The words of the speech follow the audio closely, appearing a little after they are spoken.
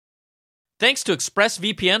Thanks to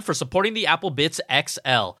ExpressVPN for supporting the Apple Bits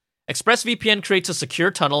XL. ExpressVPN creates a secure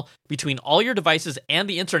tunnel between all your devices and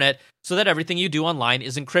the internet so that everything you do online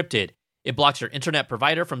is encrypted. It blocks your internet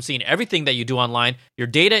provider from seeing everything that you do online. Your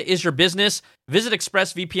data is your business. Visit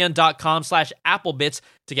expressvpn.com/applebits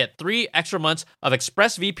to get 3 extra months of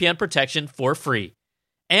ExpressVPN protection for free.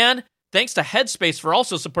 And thanks to Headspace for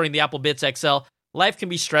also supporting the Apple Bits XL. Life can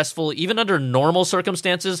be stressful even under normal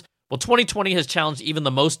circumstances. Well, 2020 has challenged even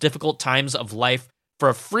the most difficult times of life. For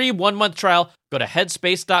a free 1-month trial, go to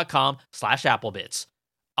headspace.com/applebits.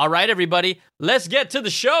 All right, everybody, let's get to the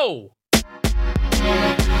show.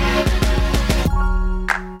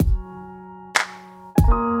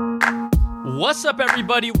 What's up,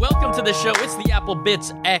 everybody? Welcome to the show. It's the Apple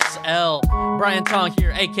Bits XL. Brian Tong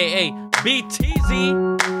here, aka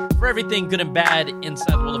BTZ, for everything good and bad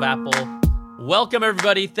inside the world of Apple. Welcome,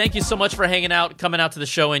 everybody. Thank you so much for hanging out, coming out to the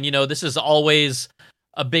show. And, this is always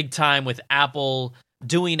a big time with Apple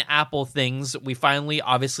doing Apple things. We finally,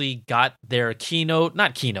 obviously, got their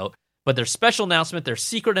but their special announcement, their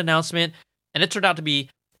secret announcement. And it turned out to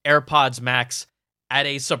be AirPods Max at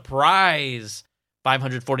a surprise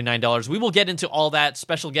 $549. We will get into all that.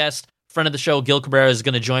 Special guest, friend of the show, Gil Cabrera, is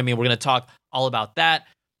going to join me. We're going to talk all about that.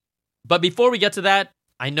 But before we get to that,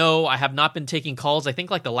 I know I have not been taking calls, I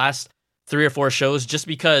think like the last 3 or 4 shows, just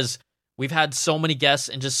because we've had so many guests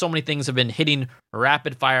and just so many things have been hitting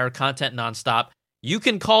rapid fire content nonstop. You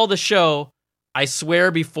can call the show, I swear,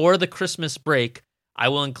 before the Christmas break. I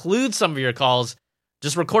will include some of your calls.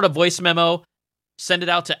 Just record a voice memo, send it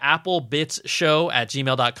out to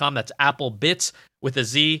applebitsshow@gmail.com. That's applebits with a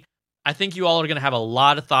Z. I think you all are going to have a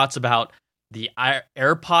lot of thoughts about the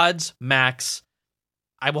AirPods Max.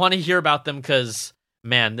 I want to hear about them because,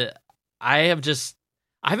 man, I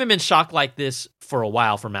haven't been shocked like this for a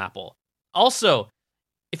while from Apple. Also,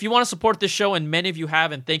 if you want to support this show, and many of you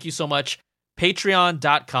have, and thank you so much,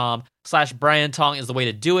 patreon.com/Brian Tong is the way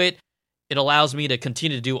to do it. It allows me to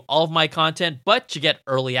continue to do all of my content, but you get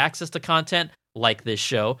early access to content like this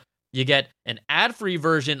show. You get an ad-free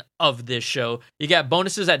version of this show. You get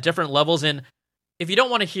bonuses at different levels. And if you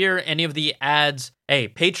don't want to hear any of the ads, hey,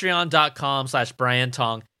 patreon.com/Brian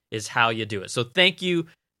Tong is how you do it. So thank you.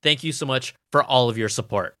 Thank you so much for all of your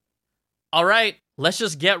support. All right, let's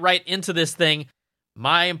just get right into this thing.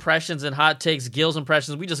 My impressions and hot takes, Gil's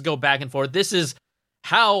impressions, we just go back and forth. This is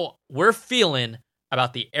how we're feeling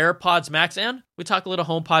about the AirPods Max, and we talk a little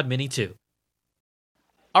HomePod Mini too.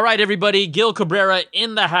 All right, everybody, Gil Cabrera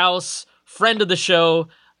in the house, friend of the show,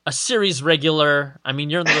 a series regular. I mean,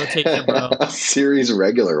 you're in the rotation, bro. A series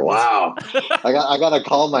regular. Wow. I got to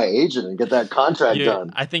call my agent and get that contract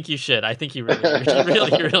done. I think you should. I think you really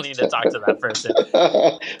need to talk to that person.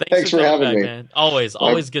 Thanks for having back, me, man. Always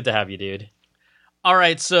good to have you, dude. All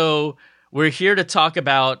right, so we're here to talk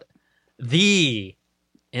about the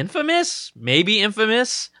infamous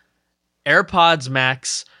AirPods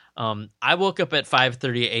Max. I woke up at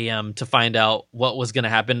 5:30 a.m. to find out what was going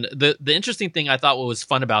to happen. The interesting thing I thought what was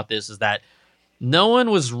fun about this is that no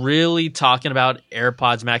one was really talking about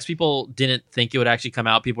AirPods Max. People didn't think it would actually come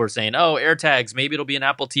out. People were saying, oh, AirTags, maybe it'll be an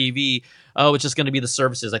Apple TV. Oh, it's just going to be the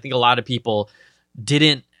services. I think a lot of people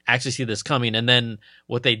didn't actually see this coming. And then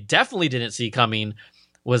what they definitely didn't see coming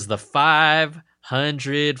was the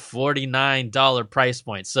 $549 price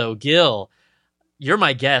point. So, Gil, you're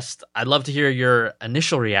my guest. I'd love to hear your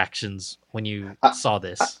initial reactions when you saw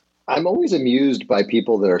this. I'm always amused by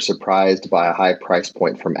people that are surprised by a high price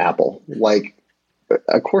point from Apple. Like,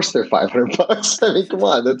 of course they're $500. I mean, come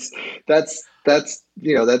on, that's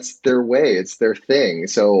their way. It's their thing.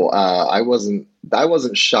 So I wasn't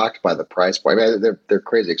shocked by the price point. I mean, they're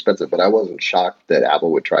crazy expensive, but I wasn't shocked that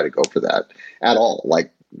Apple would try to go for that at all.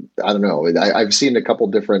 Like, I don't know. I've seen a couple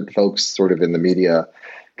different folks sort of in the media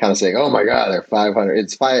kind of saying, "Oh my God, they're 500."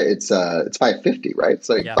 It's 550, right? It's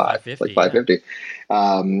like 550, like 550,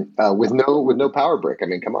 with no power brick. I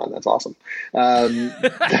mean, come on, that's awesome.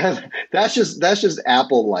 That's just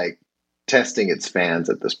Apple like testing its fans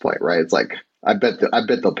at this point, right? It's like I bet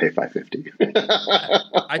they'll pay 550.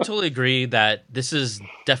 I totally agree that this is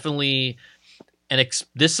definitely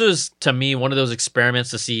this is to me one of those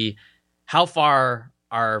experiments to see how far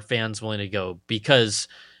are fans willing to go, because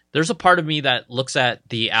there's a part of me that looks at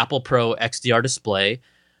the Apple Pro XDR display,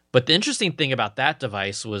 but the interesting thing about that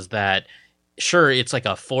device was that, sure, it's like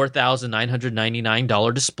a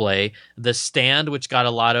 $4,999 display. The stand, which got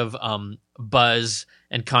a lot of buzz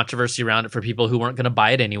and controversy around it for people who weren't going to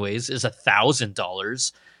buy it anyways, is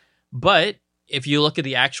 $1,000. But if you look at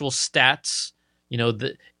the actual stats,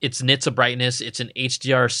 it's nits of brightness, it's an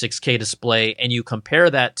HDR 6K display, and you compare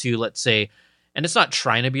that to, let's say, and it's not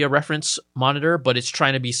trying to be a reference monitor, but it's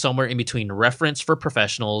trying to be somewhere in between reference for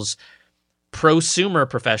professionals, prosumer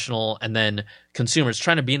professional, and then consumers,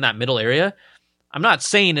 trying to be in that middle area. I'm not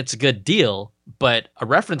saying it's a good deal, but a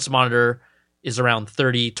reference monitor is around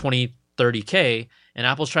 30K, and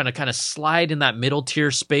Apple's trying to kind of slide in that middle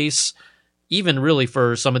tier space, even really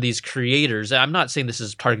for some of these creators. I'm not saying this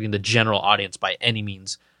is targeting the general audience by any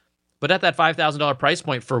means, but at that $5,000 price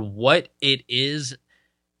point for what it is,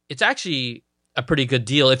 it's actually a pretty good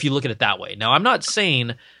deal if you look at it that way. Now, I'm not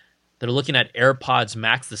saying they're looking at AirPods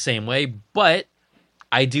Max the same way, but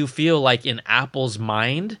I do feel like in Apple's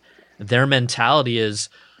mind, their mentality is,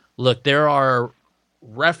 look, there are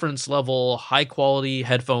reference level, high quality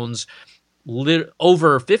headphones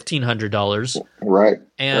over $1,500. Right.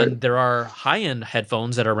 And there are high end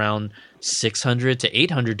headphones that are around $600 to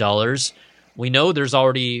 $800. We know there's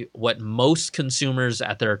already what most consumers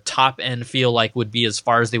at their top end feel like would be as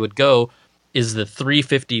far as they would go is the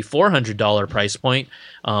 $350, $400 price point,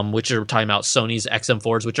 which are talking about Sony's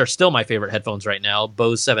XM4s, which are still my favorite headphones right now,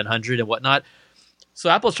 Bose 700 and whatnot. So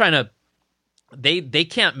Apple's trying to, they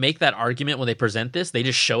can't make that argument when they present this. They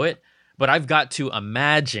just show it. But I've got to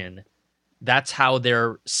imagine that's how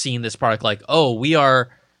they're seeing this product. Like, oh, we are,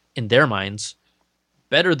 in their minds,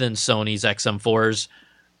 better than Sony's XM4s.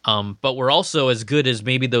 But we're also as good as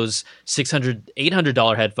maybe those $600,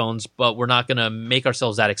 $800 headphones, but we're not going to make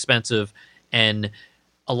ourselves that expensive. And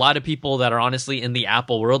a lot of people that are honestly in the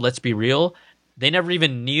Apple world, let's be real, they never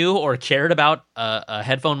even knew or cared about a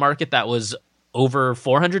headphone market that was over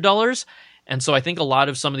 $400. And so I think a lot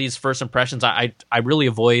of some of these first impressions, I really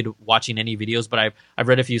avoid watching any videos, but I've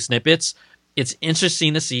read a few snippets. It's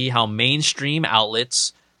interesting to see how mainstream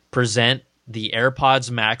outlets present the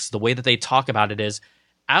AirPods Max. The way that they talk about it is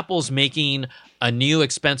Apple's making a new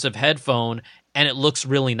expensive headphone and it looks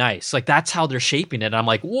really nice. Like, that's how they're shaping it. And I'm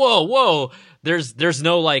like, whoa, there's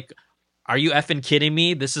no like, are you effing kidding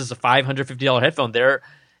me? This is a $550 headphone there.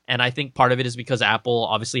 And I think part of it is because Apple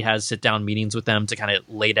obviously has sit-down meetings with them to kind of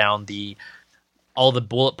lay down all the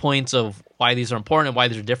bullet points of why these are important and why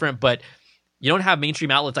these are different. But you don't have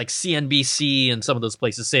mainstream outlets like CNBC and some of those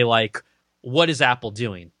places say like, what is Apple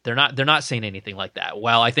doing? They're not saying anything like that.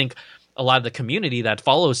 Well, I think a lot of the community that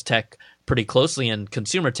follows tech pretty closely and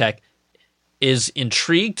consumer tech is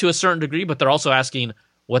intrigued to a certain degree, but they're also asking,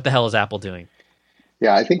 what the hell is Apple doing?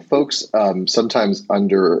 Yeah, I think folks sometimes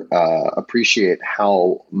appreciate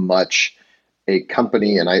how much a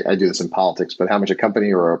company, and I do this in politics, but how much a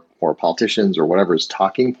company or politicians or whatever's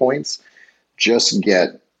talking points just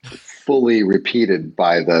get fully repeated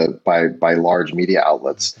by large media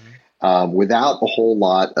outlets without a whole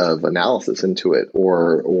lot of analysis into it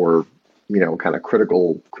or kind of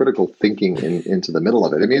critical thinking into the middle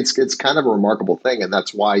of it. I mean, it's kind of a remarkable thing, and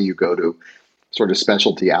that's why you go to sort of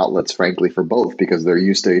specialty outlets, frankly, for both, because they're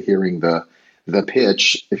used to hearing the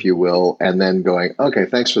pitch, if you will, and then going, okay,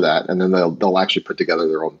 thanks for that, and then they'll actually put together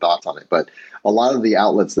their own thoughts on it. But a lot of the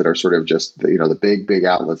outlets that are sort of just the big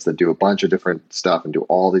outlets that do a bunch of different stuff and do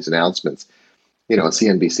all these announcements,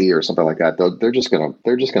 CNBC or something like that, they're just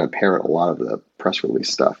gonna parrot a lot of the press release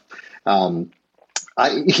stuff.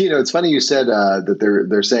 It's funny you said that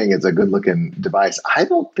they're saying it's a good looking device. I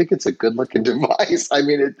don't think it's a good looking device. I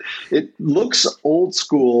mean, it looks old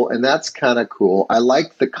school, and that's kind of cool. I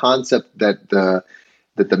like the concept that the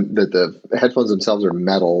headphones themselves are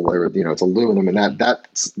metal, or it's aluminum, and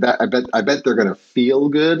that's I bet they're going to feel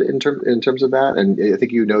good in terms of that. And I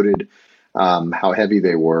think you noted how heavy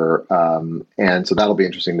they were, and so that'll be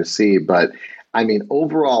interesting to see. But I mean,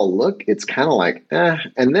 overall look, it's kind of like,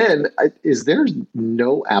 And then, is there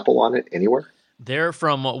no Apple on it anywhere? There,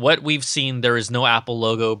 from what we've seen, there is no Apple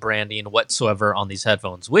logo branding whatsoever on these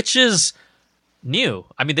headphones, which is new.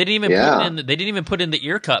 I mean, they didn't even put in the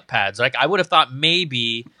ear cup pads. Like, I would have thought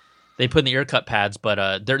maybe they put in the ear cup pads,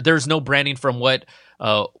 but there's no branding from what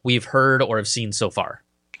we've heard or have seen so far.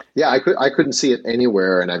 Yeah, I couldn't see it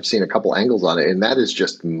anywhere, and I've seen a couple angles on it, and that is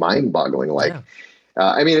just mind-boggling. Like. Yeah.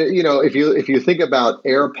 I mean, if you think about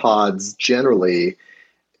AirPods generally,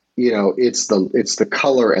 it's the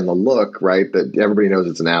color and the look, right? That everybody knows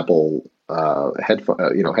it's an Apple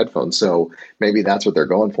headphone. So maybe that's what they're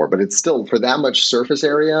going for. But it's still, for that much surface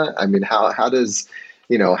area. I mean, how do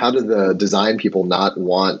the design people not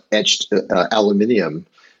want etched aluminium?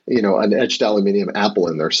 An etched aluminium Apple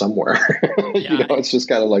in there somewhere. Yeah. It's just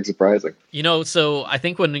kind of like surprising. So I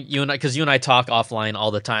think when because you and I talk offline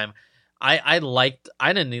all the time. I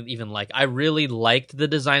really liked the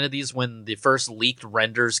design of these when the first leaked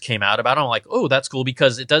renders came out about it. I'm like, oh, that's cool,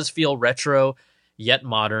 because it does feel retro yet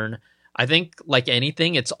modern. I think, like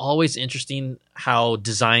anything, it's always interesting how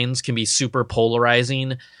designs can be super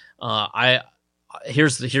polarizing. I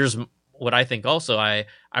here's what I think also. I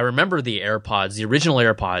remember the AirPods, the original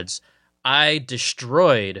AirPods. I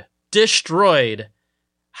destroyed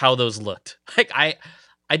how those looked. Like I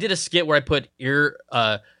did a skit where I put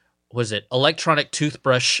was it electronic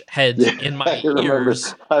toothbrush heads in my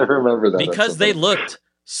ears? I remember that because they looked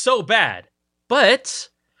so bad. But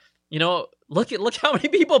look how many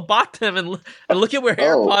people bought them, and look at where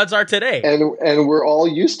AirPods are today. And we're all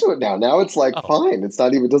used to it now. Now it's like fine. It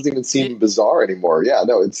doesn't even seem bizarre anymore. Yeah,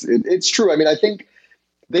 no, it's true. I mean, I think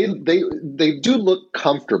they do look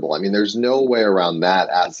comfortable. I mean, there's no way around that.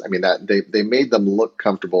 They made them look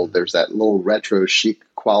comfortable. There's that little retro chic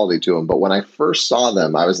quality to them. But when I first saw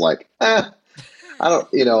them, I was like, I don't,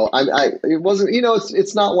 it wasn't,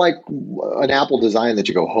 it's not like an Apple design that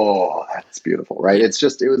you go, oh, that's beautiful, right? It was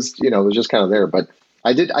just kind of there. But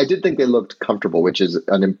I did think they looked comfortable, which is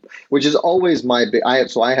always my big. I have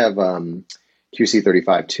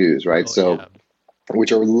QC35-2s, right?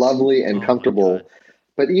 Which are lovely and comfortable.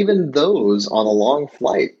 But even those on a long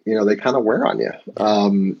flight, they kind of wear on you.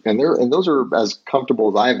 And those are as comfortable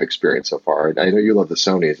as I've experienced so far. I know you love the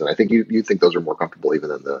Sonys, and I think you think those are more comfortable even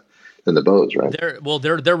than the Bose, right?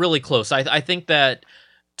 They're really close. I think that,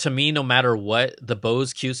 to me, no matter what, the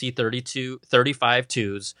Bose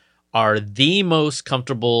QC35-2s are the most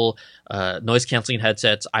comfortable noise canceling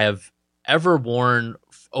headsets I have ever worn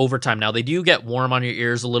over time. Now, they do get warm on your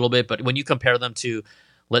ears a little bit, but when you compare them to,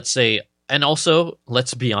 let's say, and also,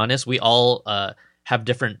 let's be honest, we all have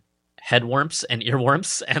different head warmths and ear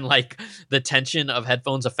warmths, and like the tension of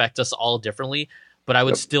headphones affect us all differently. But I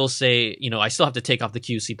would still say, I still have to take off the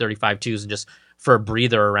QC35-2s and just for a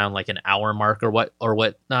breather around like an hour mark or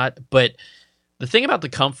whatnot. But the thing about the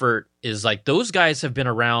comfort is, like, those guys have been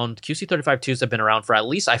around. QC35-2s have been around for at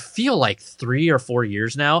least, I feel like, 3 or 4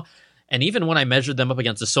 years now. And even when I measured them up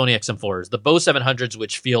against the Sony XM4s, the Bose 700s,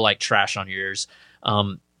 which feel like trash on your ears,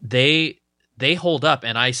 they hold up.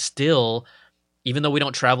 And I still, even though we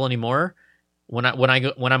don't travel anymore, when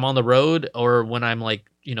I'm on the road or when I'm like,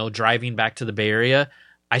 driving back to the Bay Area,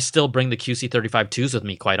 I still bring the QC35-2s with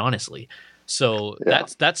me, quite honestly. So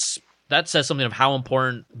that says something of how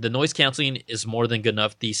important the noise canceling is. More than good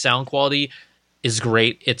enough. The sound quality is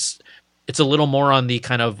great. It's a little more on the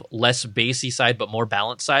kind of less bassy side, but more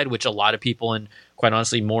balanced side, which a lot of people, and quite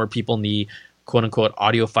honestly, more people in the quote unquote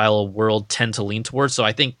audiophile world tend to lean towards. So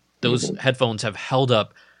I think those headphones have held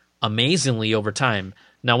up amazingly over time.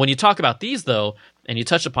 Now, when you talk about these, though, and you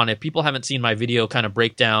touch upon it, people haven't seen my video kind of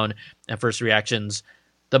breakdown and first reactions.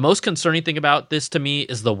 The most concerning thing about this to me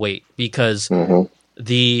is the weight, because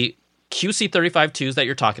the QC35-2s that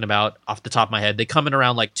you're talking about, off the top of my head, they come in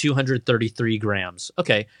around like 233 grams.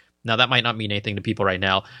 Okay, now that might not mean anything to people right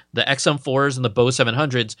now. The XM4s and the Bose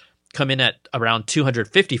 700s come in at around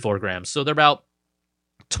 254 grams. So they're about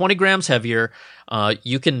 20 grams heavier.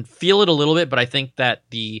 You can feel it a little bit, but I think that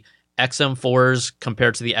the XM4s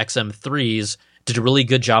compared to the XM3s did a really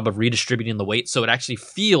good job of redistributing the weight, so it actually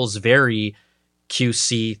feels very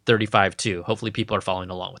QC35-2. Hopefully people are following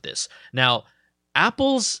along with this. Now,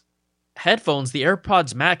 Apple's headphones, the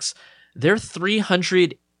AirPods Max, they're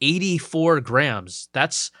 384 grams.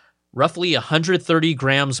 That's roughly 130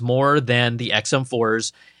 grams more than the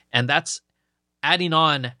XM4s, and that's adding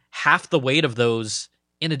on half the weight of those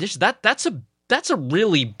in addition. That's a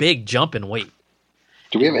really big jump in weight.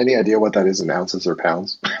 Do we have any idea what that is in ounces or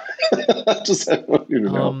pounds? Just I want you to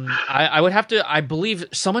know. I would have to. I believe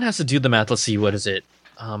someone has to do the math. Let's see. What is it?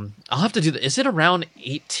 I'll have to do. Is it around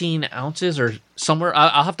 18 ounces or somewhere?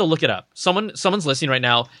 I'll have to look it up. Someone's listening right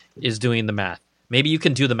now is doing the math. Maybe you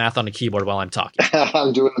can do the math on the keyboard while I'm talking.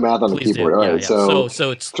 I'm doing the math on the keyboard. All right. Yeah.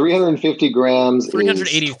 So it's 350 grams.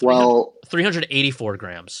 384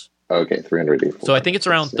 grams. Okay, 384. So I think it's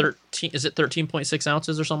around 13. Is it 13.6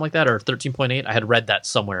 ounces or something like that, or 13.8? I had read that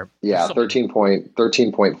somewhere. Yeah,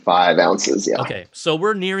 13.5 ounces. Yeah. Okay, so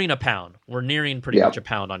we're nearing a pound. We're nearing pretty much a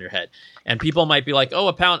pound on your head, and people might be like, "Oh,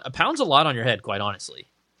 a pound. A pound's a lot on your head." Quite honestly,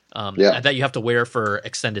 that you have to wear for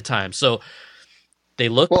extended time. So they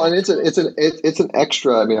look well, and it's an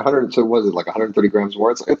extra. I mean, 100. So was it like 130 grams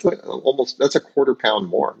more? It's almost that's a quarter pound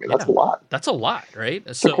more. I mean, that's a lot. That's a lot, right?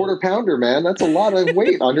 It's a quarter pounder, man. That's a lot of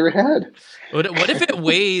weight on your head. What if it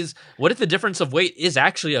weighs? What if the difference of weight is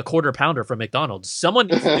actually a quarter pounder from McDonald's? Someone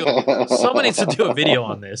needs to do a video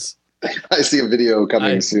on this. I see a video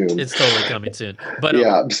coming soon. It's totally coming soon. But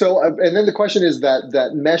yeah. So, and then the question is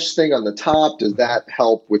that mesh thing on the top, does that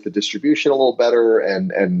help with the distribution a little better?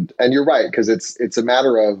 And you're right, because it's a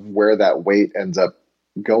matter of where that weight ends up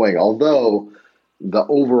going. Although the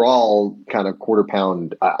overall kind of quarter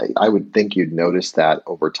pound, I would think you'd notice that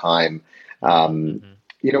over time.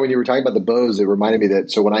 when you were talking about the Bose, it reminded me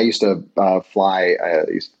that, so when I used to fly,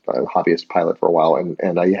 I used a hobbyist pilot for a while,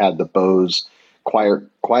 and I had the Bose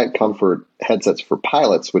quiet comfort headsets for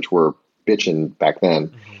pilots, which were bitchin' back then.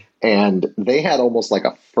 Mm-hmm. And they had almost like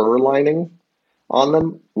a fur lining on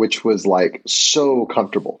them, which was like so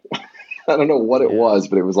comfortable. I don't know what it was,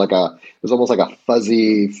 but it was almost like a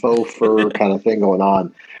fuzzy faux fur kind of thing going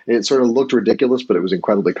on. It sort of looked ridiculous, but it was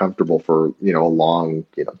incredibly comfortable for, a long,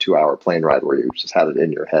 2-hour plane ride where you just had it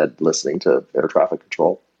in your head listening to air traffic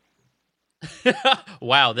control.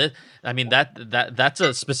 Wow. That's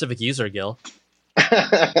a specific user, Gil.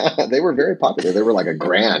 They were very popular. They were like a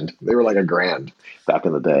grand. Back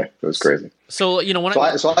in the day. It was crazy. So,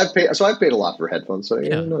 I've paid a lot for headphones. So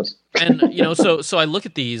who knows? And, so I look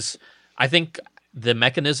at these, I think the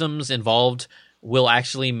mechanisms involved will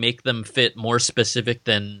actually make them fit more specific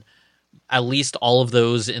than at least all of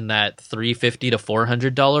those in that $350 to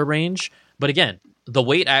 $400 range. But again, the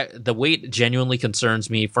weight genuinely concerns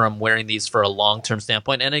me from wearing these for a long-term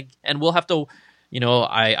standpoint. And we'll have to,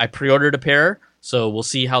 I pre-ordered a pair, so we'll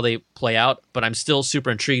see how they play out. But I'm still super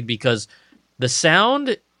intrigued because the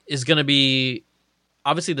sound is going to be,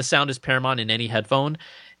 obviously the sound is paramount in any headphone.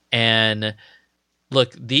 And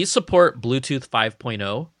look, these support Bluetooth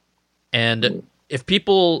 5.0. And if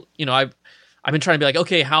people, I've been trying to be like,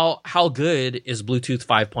 okay, how good is Bluetooth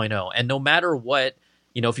 5.0? And no matter what,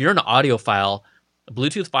 if you're an audiophile,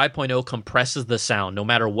 Bluetooth 5.0 compresses the sound no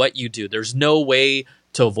matter what you do. There's no way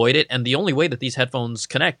to avoid it. And the only way that these headphones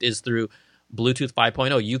connect is through Bluetooth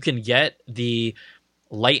 5.0. You can get the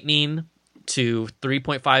Lightning to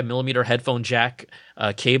 3.5 millimeter headphone jack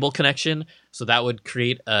cable connection. So that would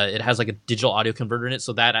create, it has like a digital audio converter in it.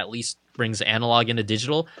 So that at least brings analog into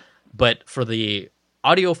digital. But for the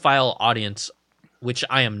audiophile audience, which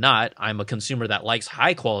I am not, I'm a consumer that likes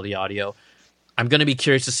high quality audio. I'm going to be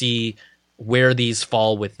curious to see where these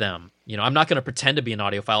fall with them. I'm not going to pretend to be an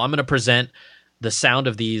audiophile. I'm going to present the sound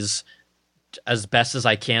of these as best as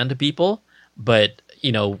I can to people. But,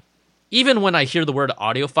 even when I hear the word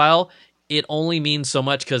audiophile, it only means so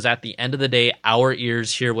much because at the end of the day, our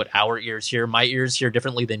ears hear what our ears hear. My ears hear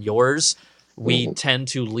differently than yours. We tend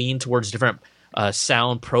to lean towards different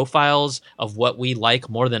sound profiles of what we like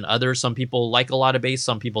more than others. Some people like a lot of bass,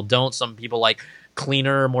 some people don't. Some people like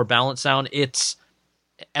cleaner, more balanced sound.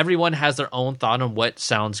 Everyone has their own thought on what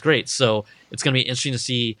sounds great. So it's going to be interesting to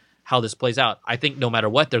see how this plays out. I think no matter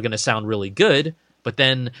what, they're going to sound really good. But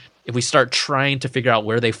then if we start trying to figure out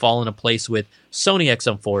where they fall in a place with Sony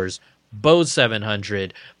XM4s, Bose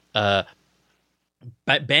 700,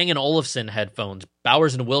 Bang & Olufsen headphones,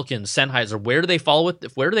 Bowers & Wilkins, Sennheiser, where do they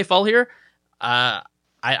fall here?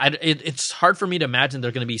 It's hard for me to imagine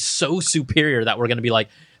they're going to be so superior that we're going to be like,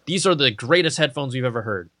 these are the greatest headphones we've ever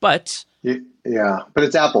heard. But yeah, but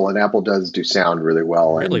it's Apple, and Apple does do sound really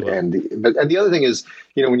well. And the other thing is,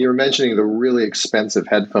 when you were mentioning the really expensive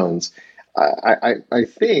headphones, I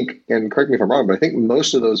think, and correct me if I'm wrong, but I think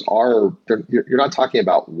most of those you're not talking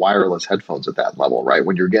about wireless headphones at that level, right?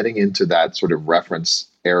 When you're getting into that sort of reference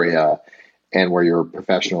area and where you're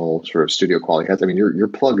professional sort of studio quality heads, I mean, you're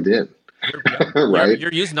plugged in. Right.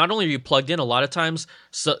 You're using, not only are you plugged in, a lot of times,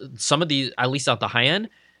 some of these, at least at the high end,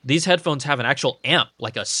 these headphones have an actual amp,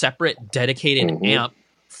 like a separate dedicated amp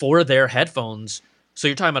for their headphones. So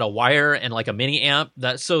you're talking about a wire and like a mini amp.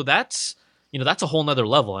 That's a whole nother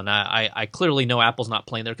level. And I clearly know Apple's not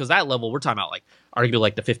playing there because that level we're talking about like arguably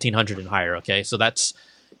like the 1500 and higher. Okay. So that's,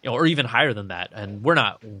 or even higher than that. And we're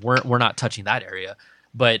not touching that area,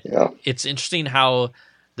 but it's interesting how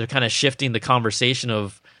they're kind of shifting the conversation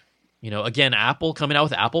of, again, Apple coming out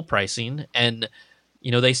with Apple pricing, and,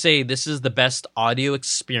 they say this is the best audio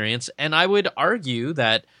experience. And I would argue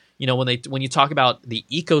that, when you talk about the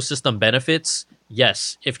ecosystem benefits,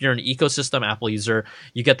 yes, if you're an ecosystem Apple user,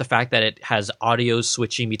 you get the fact that it has audio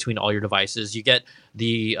switching between all your devices. You get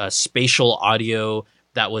the spatial audio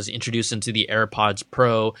that was introduced into the AirPods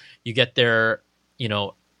Pro. You get their,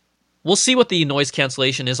 we'll see what the noise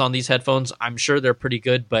cancellation is on these headphones. I'm sure they're pretty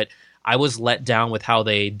good, but I was let down with how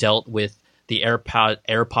they dealt with the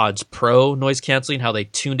AirPods Pro noise canceling, how they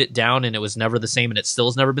tuned it down and it was never the same, and it still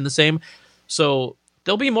has never been the same. So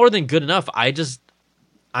they'll be more than good enough. I'm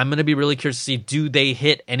going to be really curious to see, do they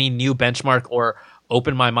hit any new benchmark or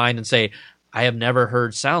open my mind and say, I have never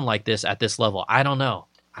heard sound like this at this level? I don't know.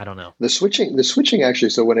 The switching actually.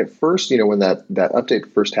 So when it first, when that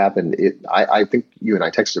update first happened, I think you and I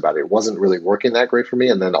texted about it. It wasn't really working that great for me.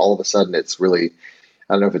 And then all of a sudden it's really,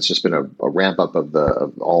 I don't know if it's just been a ramp up of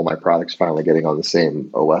all my products finally getting on the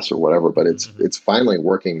same OS or whatever, but it's finally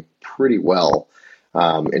working pretty well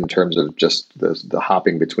in terms of just the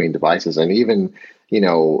hopping between devices. And even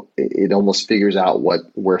it almost figures out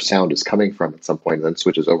where sound is coming from at some point and then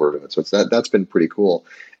switches over to it. So that's been pretty cool.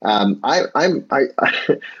 What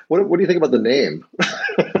do you think about the name?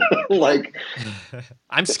 Like,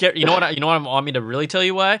 I'm scared. You know what I want me to really tell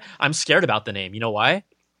you why? I'm scared about the name. You know why?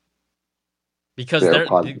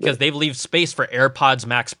 Because they've leave space for AirPods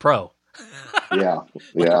Max Pro. Yeah.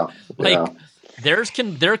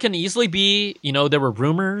 There can easily be, there were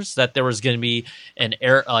rumors that there was going to be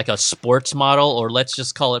a sports model, or let's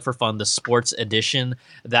just call it for fun, the sports edition,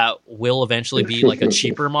 that will eventually be like a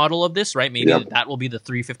cheaper model of this, right? Maybe that will be the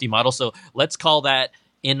 350 model. So let's call that,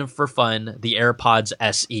 in for fun, the AirPods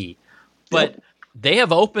SE. But they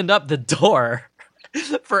have opened up the door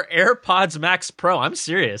for AirPods Max Pro. I'm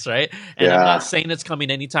serious, right? And I'm not saying it's coming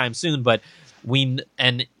anytime soon, but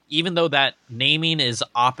even though that naming is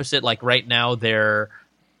opposite, like right now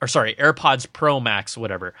AirPods Pro Max,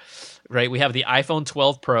 whatever, right? We have the iPhone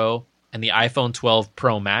 12 Pro and the iPhone 12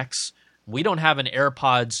 Pro Max. We don't have an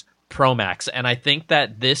AirPods Pro Max. And I think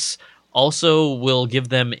that this also will give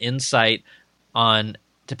them insight on,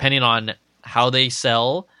 depending on how they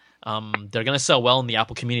sell, they're going to sell well in the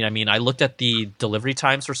Apple community. I mean, I looked at the delivery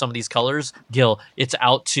times for some of these colors. Gil, it's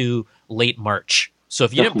out to late March. So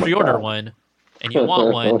if you didn't pre-order one, and you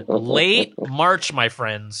want one, late March, my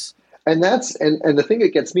friends. And the thing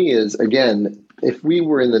that gets me is, again, if we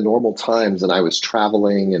were in the normal times and I was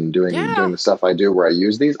traveling and doing the stuff I do where I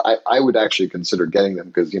use these, I would actually consider getting them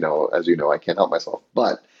because, as you know, I can't help myself.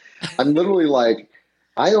 But I'm literally like,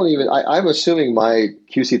 I'm assuming my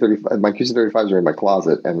QC35s are in my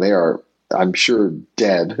closet and they are, I'm sure,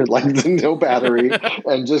 dead, like no battery.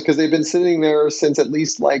 And just because they've been sitting there since at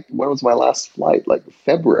least when was my last flight? Like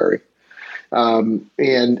February. And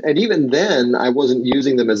even then I wasn't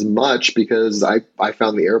using them as much because I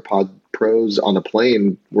found the AirPod Pros on the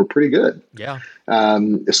plane were pretty good. Yeah.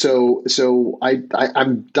 So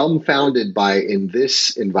I'm dumbfounded by, in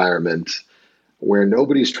this environment where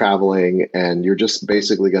nobody's traveling and you're just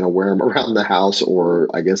basically going to wear them around the house, or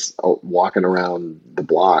I guess walking around the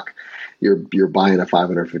block, you're buying a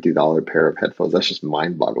 $550 pair of headphones. That's just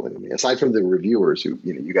mind-boggling to me. Aside from the reviewers who,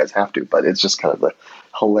 you guys have to, but it's just kind of a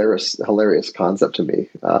hilarious concept to me.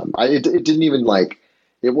 It didn't even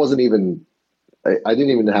it wasn't even, I didn't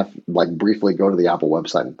even have to briefly go to the Apple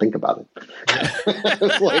website and think about it.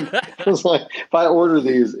 It was like, if I order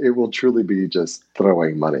these, it will truly be just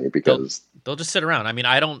throwing money because they'll just sit around. I mean,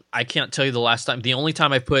 I can't tell you the last time. The only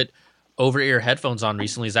time I put over-ear headphones on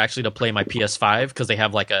recently is actually to play my PS5, because they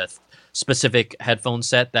have a specific headphone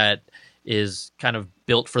set that is kind of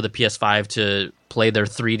built for the PS5 to play their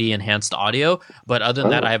 3D enhanced audio. But other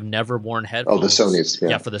than that, I have never worn headphones. Oh, the Sonys.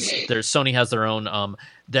 Yeah, Sony has their own,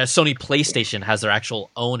 the Sony PlayStation has their actual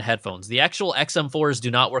own headphones. The actual XM4s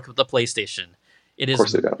do not work with the PlayStation. It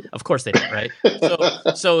is, of course they don't, right?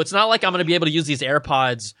 So it's not like I'm going to be able to use these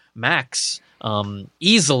AirPods Max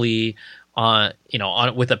easily on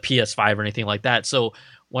with a PS5 or anything like that. So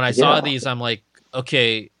when I saw these, I'm like,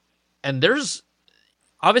 okay. And there's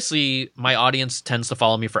obviously, my audience tends to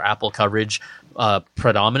follow me for Apple coverage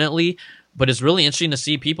predominantly, but it's really interesting to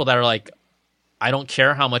see people that are like, I don't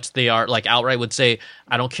care how much they are, outright would say,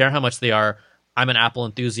 I don't care how much they are. I'm an Apple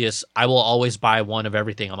enthusiast. I will always buy one of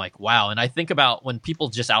everything. I'm like, wow. And I think about when people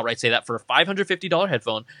just outright say that for a $550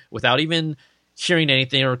 headphone without even hearing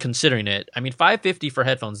anything or considering it. I mean, $550 for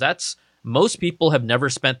headphones, most people have never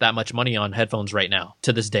spent that much money on headphones right now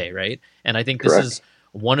to this day, right? And I think This is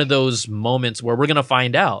one of those moments where we're going to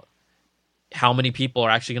find out how many people are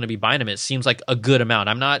actually going to be buying them. It seems like a good amount.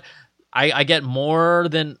 I get more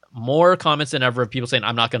comments than ever of people saying,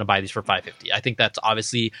 I'm not going to buy these for $550. I think that's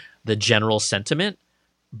obviously the general sentiment,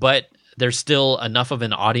 but there's still enough of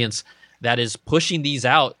an audience that is pushing these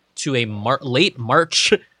out to a late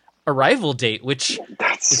March arrival date, which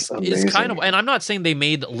is kind of, and I'm not saying they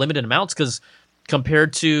made limited amounts, because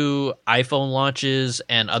compared to iPhone launches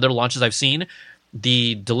and other launches I've seen,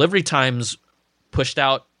 the delivery times pushed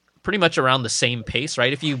out pretty much around the same pace,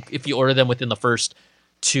 right? If you order them within the first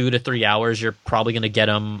 2 to 3 hours, you're probably going to get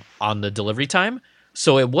them on the delivery time.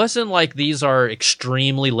 So it wasn't like these are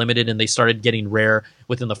extremely limited and they started getting rare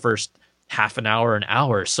within the first half an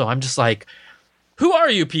hour. So I'm just like, who are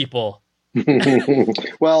you people?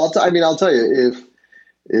 Well, I'll tell you,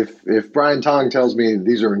 if Brian Tong tells me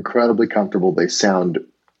these are incredibly comfortable, they sound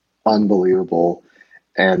unbelievable,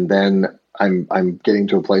 and then I'm getting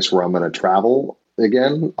to a place where I'm going to travel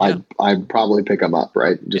again, I'd probably pick them up,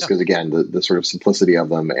 right? Just because, again, the sort of simplicity of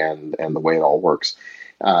them and the way it all works.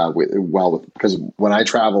 Because when I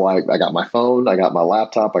travel, I got my phone, I got my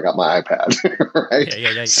laptop, I got my iPad,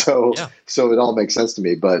 right? So it all makes sense to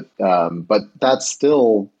me. But that's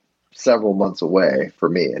still, several months away for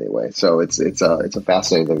me anyway. So it's a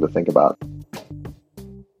fascinating thing to think about.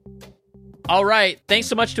 All right. Thanks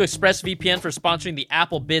so much to ExpressVPN for sponsoring the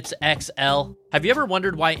Apple Bits XL. Have you ever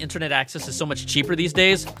wondered why internet access is so much cheaper these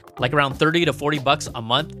days? Like around $30 to $40 a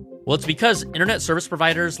month? Well, it's because internet service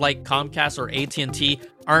providers like Comcast or AT&T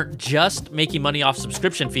aren't just making money off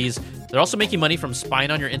subscription fees. They're also making money from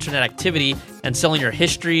spying on your internet activity and selling your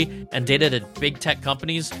history and data to big tech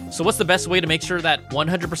companies. So what's the best way to make sure that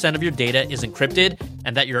 100% of your data is encrypted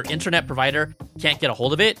and that your internet provider can't get a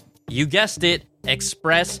hold of it? You guessed it,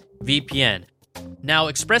 ExpressVPN. Now,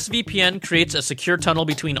 ExpressVPN creates a secure tunnel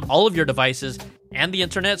between all of your devices and the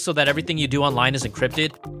internet so that everything you do online is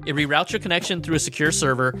encrypted. It reroutes your connection through a secure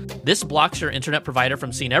server. This blocks your internet provider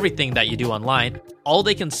from seeing everything that you do online. All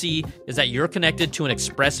they can see is that you're connected to an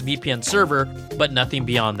ExpressVPN server, but nothing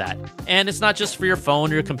beyond that. And it's not just for your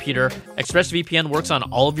phone or your computer. ExpressVPN works on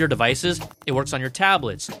all of your devices. It works on your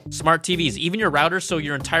tablets, smart TVs, even your router, so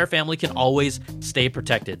your entire family can always stay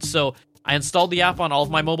protected. So I installed the app on all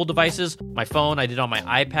of my mobile devices, my phone, I did it on my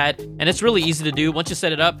iPad, and it's really easy to do. Once you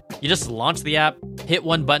set it up, you just launch the app, hit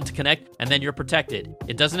one button to connect, and then you're protected.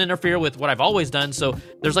 It doesn't interfere with what I've always done, so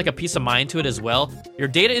there's like a peace of mind to it as well. Your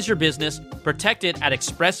data is your business. Protect it at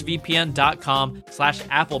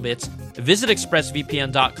expressvpn.com/applebits. Visit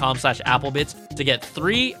expressvpn.com/applebits to get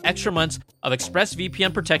 3 extra months of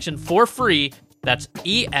ExpressVPN protection for free. That's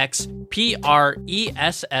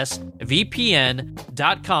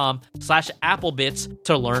expressvpn.com/applebits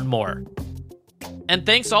to learn more. And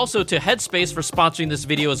thanks also to Headspace for sponsoring this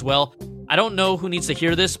video as well. I don't know who needs to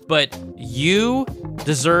hear this, but you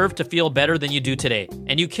deserve to feel better than you do today.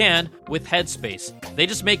 And you can with Headspace. They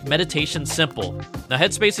just make meditation simple. Now,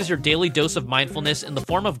 Headspace is your daily dose of mindfulness in the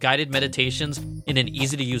form of guided meditations in an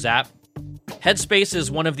easy-to-use app. Headspace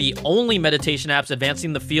is one of the only meditation apps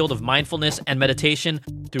advancing the field of mindfulness and meditation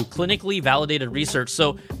through clinically validated research.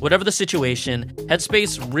 So whatever the situation,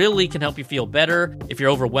 Headspace really can help you feel better. If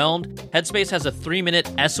you're overwhelmed, Headspace has a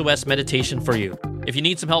 3-minute SOS meditation for you. If you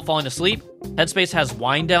need some help falling asleep, Headspace has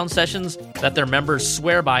wind-down sessions that their members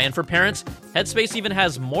swear by. And for parents, Headspace even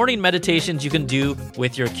has morning meditations you can do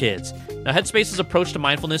with your kids. Now, Headspace's approach to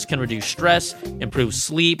mindfulness can reduce stress, improve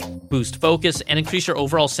sleep, boost focus, and increase your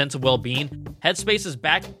overall sense of well-being. Headspace is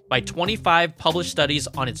backed by 25 published studies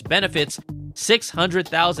on its benefits,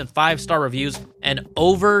 600,000 5-star reviews, and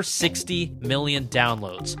over 60 million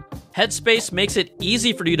downloads. Headspace makes it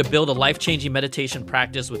easy for you to build a life-changing meditation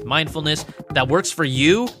practice with mindfulness that works for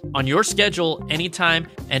you on your schedule anytime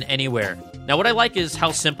and anywhere. Now, what I like is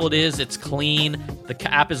how simple it is. It's clean. The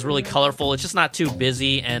app is really colorful. It's just not too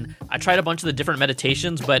busy. And I tried a bunch of the different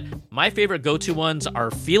meditations, but my favorite go-to ones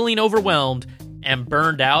are feeling overwhelmed and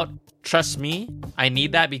burned out. Trust me, I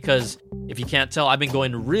need that because if you can't tell, I've been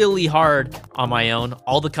going really hard on my own,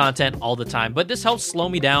 all the content, all the time. But this helps slow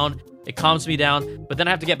me down. It calms me down, but then I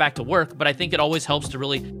have to get back to work. But I think it always helps to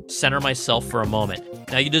really center myself for a moment.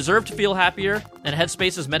 Now, you deserve to feel happier, and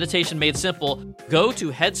Headspace's meditation made simple. Go to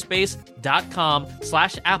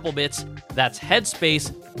headspace.com/applebits. That's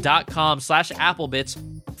headspace.com/applebits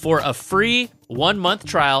for a free 1-month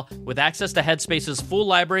trial with access to Headspace's full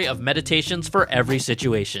library of meditations for every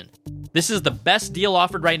situation. This is the best deal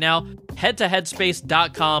offered right now. Head to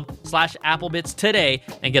headspace.com/applebits today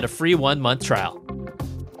and get a free 1-month trial.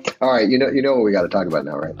 All right, you know what we got to talk about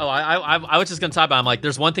now, right? Oh, I was just gonna talk about. I'm like,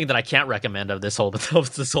 there's one thing that I can't recommend of this whole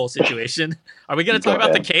situation. Are we gonna talk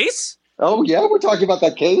about the case? Oh yeah, we're talking about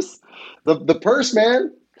that case. The purse,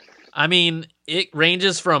 man. I mean, it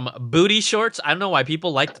ranges from booty shorts. I don't know why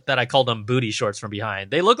people like that I called them booty shorts from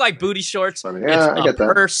behind. They look like booty shorts. Yeah, it's a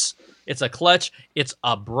purse. It's a clutch. It's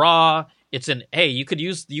a bra. It's you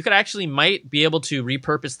could actually might be able to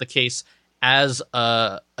repurpose the case as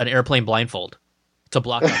an airplane blindfold to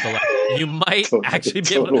block out the light. You might actually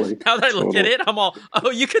be able to. Now that I look at it, I'm all,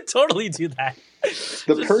 you could totally do that.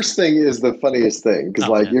 The purse thing is the funniest thing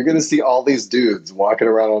because you're going to see all these dudes walking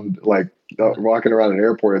around an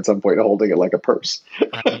airport at some point holding it like a purse.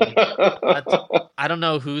 I don't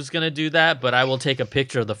know who's going to do that, but I will take a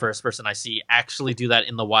picture of the first person I see actually do that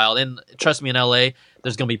in the wild. And trust me, in LA,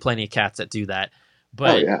 there's going to be plenty of cats that do that.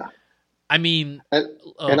 But yeah. I mean, and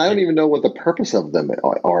I don't even know what the purpose of them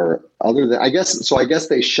are other than I guess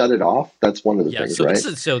they shut it off. That's one of the things, right? This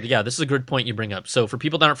is a good point you bring up. So for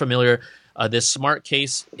people that aren't familiar, this smart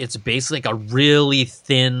case, it's basically like a really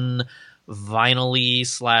thin vinyl-y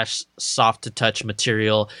 / soft to touch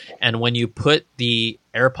material. And when you put the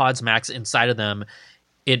AirPods Max inside of them,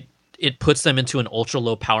 it puts them into an ultra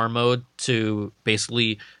low power mode to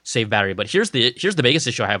basically save battery. But here's the biggest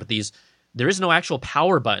issue I have with these. There is no actual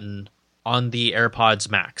power button on the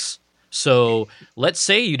AirPods Max. So let's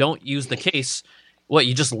say you don't use the case. What,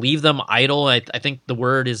 you just leave them idle? I think the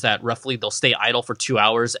word is that roughly they'll stay idle for 2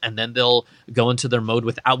 hours and then they'll go into their mode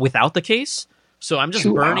without the case. So I'm just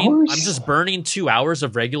 2 burning hours? 2 hours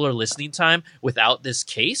of regular listening time without this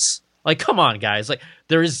case. Like, come on, guys! Like,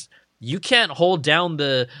 you can't hold down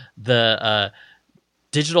the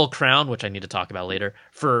Digital Crown, which I need to talk about later,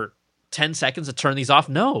 for 10 seconds to turn these off.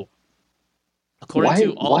 No.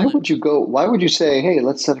 Why would you say, hey,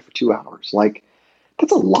 let's set it for 2 hours? Like,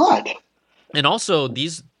 that's a lot. And also,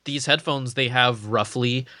 these headphones, they have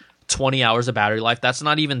roughly 20 hours of battery life. That's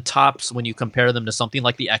not even tops when you compare them to something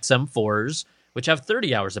like the XM4s, which have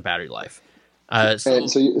 30 hours of battery life.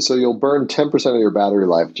 So you'll burn 10% of your battery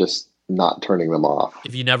life just not turning them off.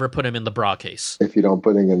 If you never put them in the bra case. If you don't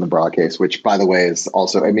put them in the bra case, which, by the way, is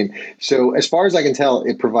also, I mean, so as far as I can tell,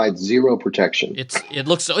 it provides zero protection. It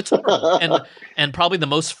looks so, it's horrible. and probably the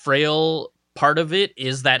most frail part of it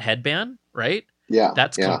is that headband, right? Yeah.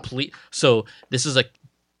 That's complete. So this is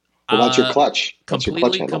that's your clutch.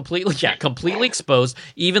 Completely exposed.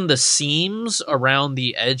 Even the seams around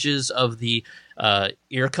the edges of the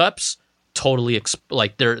ear cups, totally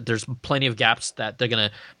there's plenty of gaps that they're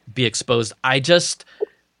gonna be exposed. I think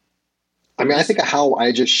of how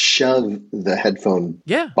I just shove the headphone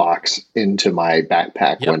box into my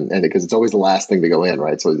backpack because it's always the last thing to go in,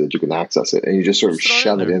 right? So that you can access it, and you just sort of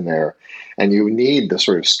shove it in there, and you need the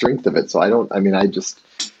sort of strength of it. So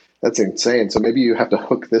that's insane. So maybe you have to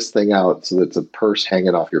hook this thing out so that it's a purse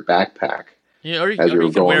hanging off your backpack. Yeah, or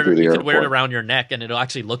you could wear it around your neck, and it'll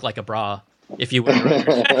actually look like a bra if you wear it around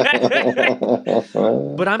your neck.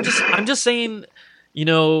 But I'm just saying,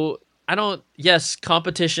 yes,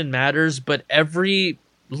 competition matters, but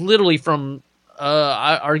literally from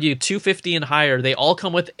I argue 250 and higher, they all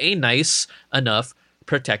come with a nice enough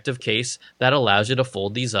protective case that allows you to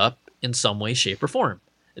fold these up in some way, shape, or form.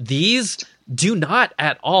 These do not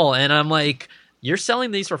at all, and I'm like, you're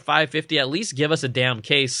selling these for $550. At least give us a damn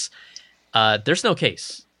case. There's no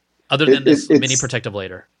case other than this mini protective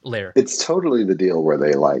layer. It's totally the deal where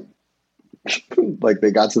they like they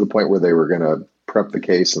got to the point where they were going to prep the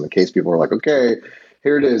case, and the case people were like, okay,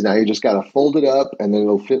 here it is. Now you just got to fold it up and then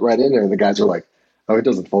it'll fit right in there. And the guys are like, oh, it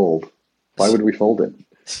doesn't fold. Why would we fold it?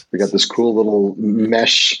 We got this cool little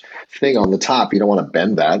mesh thing on the top. You don't want to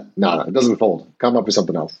bend that. No, it doesn't fold. Come up with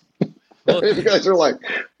something else. Well, the guys are like,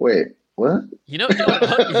 wait, what? You know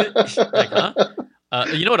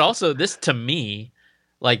what? Also, this to me,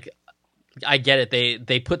 like, I get it.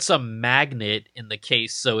 They put some magnet in the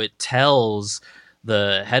case so it tells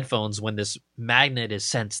the headphones when this magnet is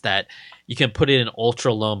sensed that you can put it in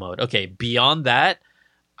ultra low mode. Okay, beyond that,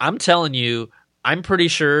 I'm telling you, I'm pretty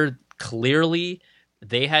sure clearly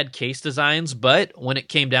they had case designs, but when it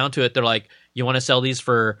came down to it, they're like, you want to sell these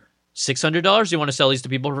for $600? You want to sell these to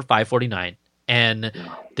people for $549? And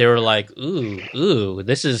they were like, ooh,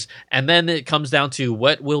 this is, and then it comes down to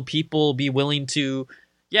what will people be willing to,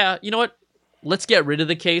 you know what? Let's get rid of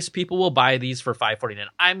the case. People will buy these for $549.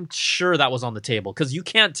 I'm sure that was on the table because you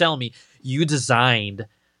can't tell me you designed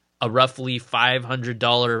a roughly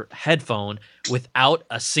 $500 headphone without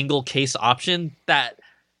a single case option. You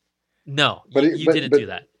didn't do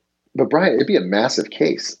that. But Brian, it'd be a massive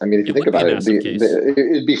case. I mean, if you think about it,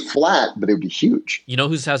 it'd be flat, but it would be huge. You know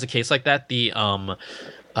who has a case like that?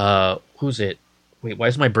 Who's it? Wait, why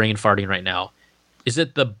is my brain farting right now? Is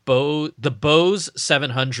it the Bose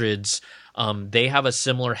 700s? They have a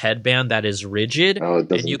similar headband that is rigid,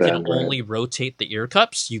 and you can only rotate the ear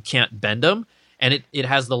cups. You can't bend them, and it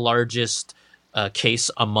has the largest case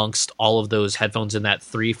amongst all of those headphones in that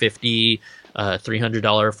 $350, $300,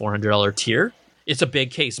 $400 tier. It's a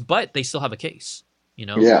big case, but they still have a case.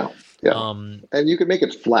 Yeah. And you can make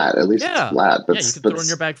it flat. At least it's flat. You can throw it in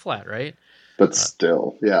your bag flat, right? But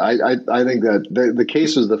still, I think that the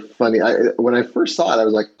case was the funny. When I first saw it, I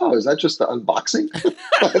was like, "Oh, is that just the unboxing?"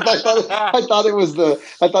 I thought it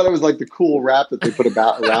was like the cool wrap that they put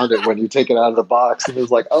around it when you take it out of the box. And it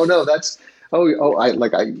was like, "Oh no, that's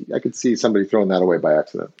I could see somebody throwing that away by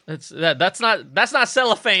accident." That's not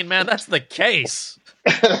cellophane, man. That's the case.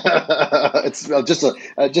 It's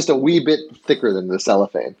just a wee bit thicker than the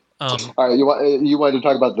cellophane. All right, you wanted to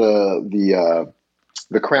talk about the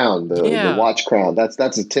crown, the watch crown.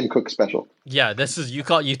 That's a Tim Cook special. Yeah, this is you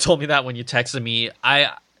told me that when you texted me.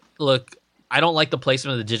 I don't like the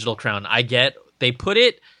placement of the digital crown. I get they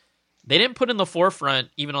didn't put it in the forefront,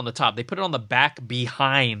 even on the top. They put it on the back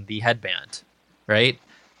behind the headband, right?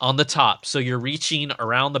 On the top. So you're reaching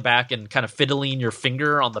around the back and kind of fiddling your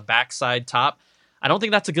finger on the backside top. I don't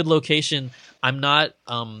think that's a good location. I'm not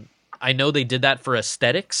I know they did that for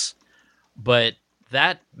aesthetics, but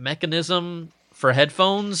that mechanism for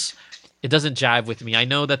headphones, it doesn't jive with me. I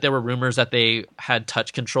know that there were rumors that they had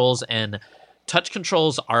touch controls, and touch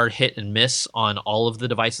controls are hit and miss on all of the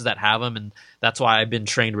devices that have them, and that's why I've been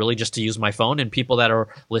trained really just to use my phone. And people that are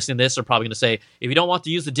listening to this are probably going to say, if you don't want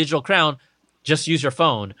to use the digital crown, just use your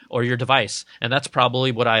phone or your device, and that's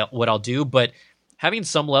probably what I'll do. But having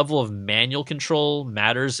some level of manual control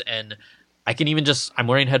matters, and I can even I'm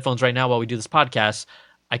wearing headphones right now while we do this podcast.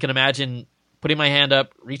 I can imagine putting my hand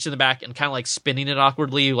up, reaching the back, and kind of like spinning it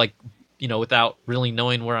awkwardly, like, without really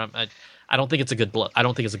knowing where I'm at. I don't think it's a good I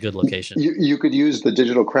don't think it's a good location. You could use the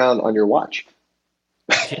digital crown on your watch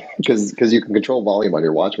because you can control volume on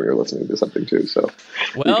your watch when you're listening to something too. So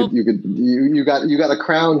you got a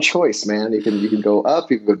crown choice, man. You can go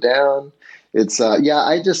up, you can go down. It's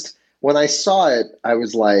when I saw it, I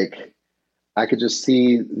was like, I could just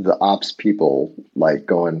see the ops people like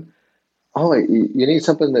going, oh, you need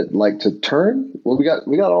something that like to turn? Well, we got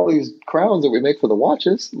all these crowns that we make for the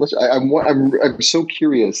watches. I'm so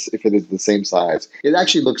curious if it is the same size. It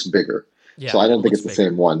actually looks bigger, so I don't think it's the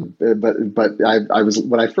same one. But I was,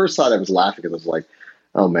 when I first saw it, I was laughing because I was like,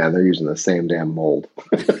 oh man, they're using the same damn mold.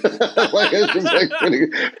 Like, it's just like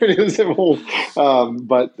pretty simple.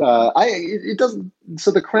 It doesn't.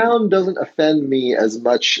 So the crown doesn't offend me as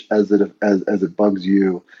much as it bugs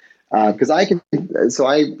you. Because it's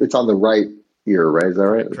on the right ear, right? Is that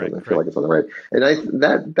right? Correct, I feel like it's on the right, and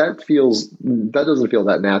that doesn't feel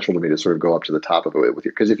that natural to me to sort of go up to the top of it with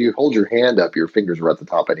you. Because if you hold your hand up, your fingers are at the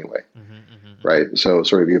top anyway, right? So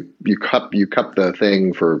sort of you cup the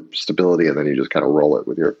thing for stability, and then you just kind of roll it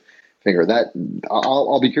with your finger. That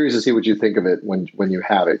I'll be curious to see what you think of it when you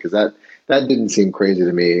have it, because that didn't seem crazy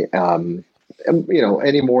to me,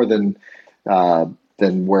 any more than.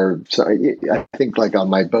 Where, so I think like on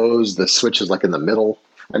my Bose, the switch is like in the middle.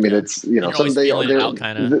 I mean, it's, you're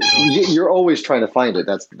always trying to find it.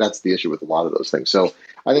 That's the issue with a lot of those things. So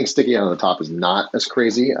I think sticking it on the top is not as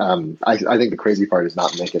crazy. I think the crazy part is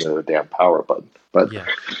not making it a damn power button, but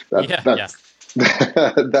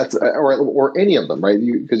that's or any of them, right?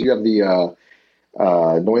 Because you have the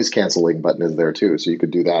noise canceling button is there too. So you could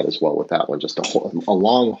do that as well with that one, just a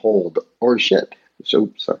long hold or shit.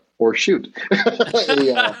 So sorry, or shoot.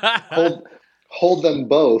 Hold them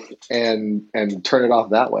both and turn it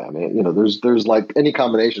off that way. I mean, there's like any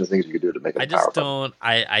combination of things you could do to make it. I just don't.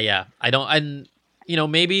 I don't. And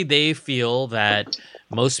maybe they feel that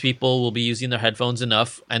most people will be using their headphones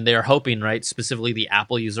enough, and they're hoping, right? Specifically, the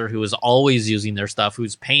Apple user who is always using their stuff,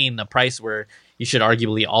 who's paying the price where you should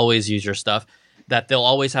arguably always use your stuff, that they'll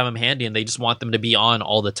always have them handy, and they just want them to be on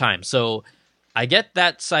all the time. So I get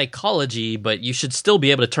that psychology, but you should still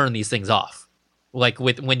be able to turn these things off, like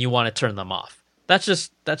when you want to turn them off. That's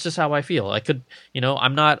just how I feel. I could,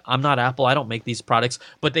 I'm not Apple. I don't make these products,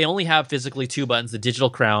 but they only have physically two buttons: the digital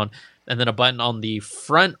crown, and then a button on the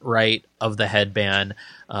front right of the headband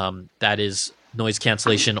that is noise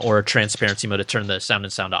cancellation or transparency mode to turn the sound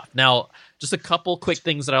and sound off. Now, just a couple quick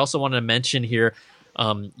things that I also wanted to mention here.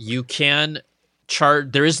 You can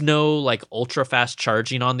charge. There is no like ultra fast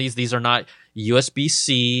charging on these. These are not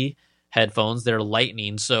USB-C headphones. They're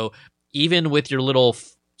Lightning. So even with your little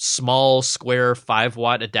small square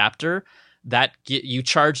 5-watt adapter, that you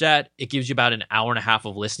charge that, it gives you about an hour and a half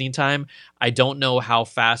of listening time. I don't know how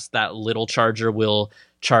fast that little charger will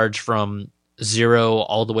charge from 0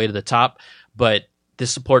 all the way to the top, but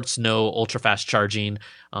this supports no ultra fast charging.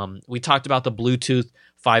 We talked about the Bluetooth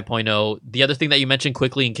 5.0. The other thing that you mentioned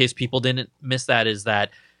quickly, in case people didn't miss that, is that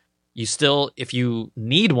you still, if you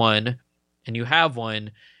need one and you have one,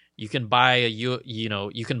 you can buy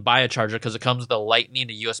a charger because it comes with a Lightning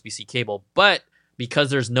to USB-C cable. But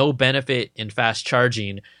because there's no benefit in fast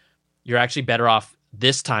charging, you're actually better off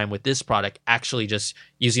this time with this product actually just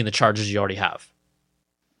using the chargers you already have.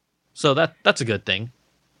 So that's a good thing.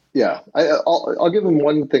 Yeah, I'll give them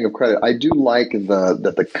one thing of credit. I do like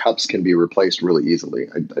that the cups can be replaced really easily.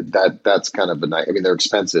 That's kind of a nice. I mean, they're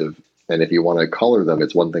expensive, and if you want to color them,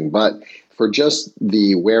 it's one thing. But for just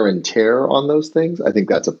the wear and tear on those things, I think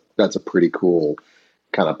that's a pretty cool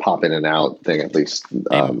kind of pop in and out thing, at least.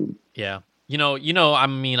 Yeah, I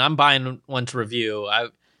mean, I'm buying one to review.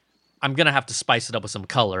 I'm going to have to spice it up with some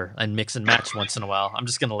color and mix and match once in a while. I'm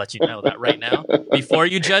just going to let you know that right now. Before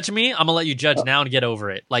you judge me, I'm going to let you judge now and get over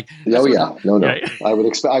it. Like, no. Right? I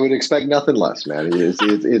would expect nothing less, man. Your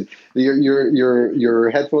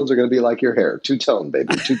headphones are going to be like your hair. Two-tone,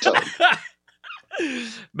 baby. Two-tone.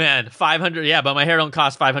 Man, $500. Yeah, but my hair don't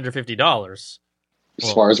cost $550.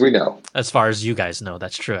 As far as we know. As far as you guys know.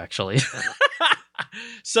 That's true, actually.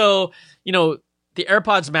 So, the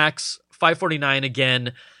AirPods Max, $549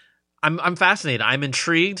 again. I'm fascinated. I'm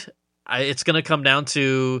intrigued. It's going to come down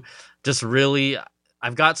to just really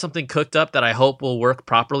I've got something cooked up that I hope will work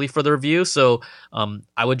properly for the review. So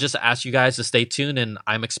I would just ask you guys to stay tuned, and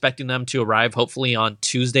I'm expecting them to arrive hopefully on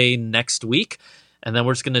Tuesday next week. And then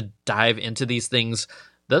we're just going to dive into these things.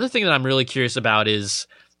 The other thing that I'm really curious about is,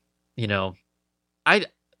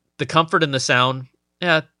 the comfort and the sound.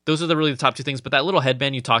 Yeah, those are really the top two things. But that little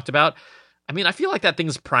headband you talked about, I mean, I feel like that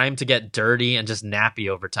thing's primed to get dirty and just nappy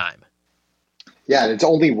over time. Yeah, and it's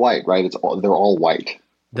only white, right? They're all white.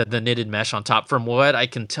 The knitted mesh on top, from what I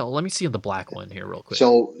can tell. Let me see the black one here real quick.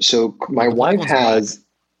 So my wife has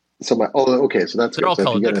black. Okay, so that's they're good.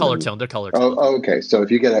 all they're color toned. They're color toned. Oh, okay. So if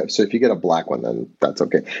you get a black one, then that's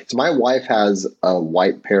okay. So my wife has a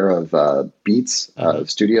white pair of Beats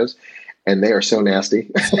Studios, and they are so nasty.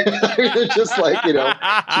 They're just like,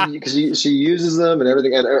 because she uses them and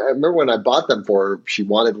everything. And I remember when I bought them for her, she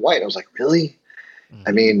wanted white. I was like, really?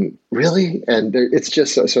 I mean, really? And it's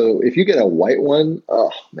just so if you get a white one,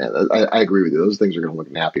 oh man, I agree with you. Those things are going to look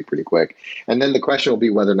nappy pretty quick. And then the question will be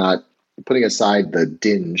whether or not, putting aside the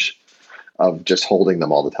dinge of just holding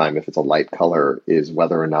them all the time, if it's a light color, is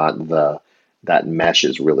whether or not that mesh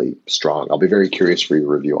is really strong. I'll be very curious for your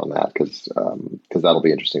review on that because that'll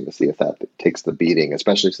be interesting to see if that takes the beating,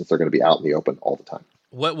 especially since they're going to be out in the open all the time.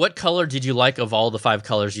 What color did you like of all the 5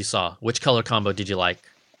 colors you saw? Which color combo did you like?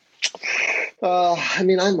 I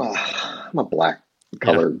mean, I'm a black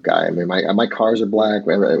color guy. I mean, my cars are black.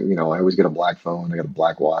 I always get a black phone. I got a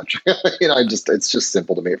black watch. It's just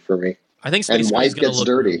simple to me for me. I think Space Gray is going to look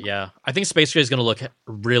dirty. Yeah, I think Space Gray is going to look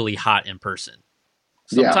really hot in person.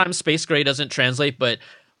 Sometimes Space Gray doesn't translate, but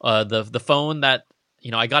the phone that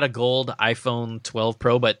I got a gold iPhone 12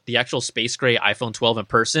 Pro, but the actual Space Gray iPhone 12 in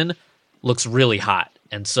person looks really hot.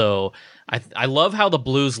 And so I love how the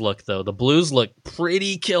blues look, though. The blues look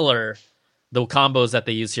pretty killer. The combos that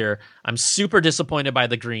they use here. I'm super disappointed by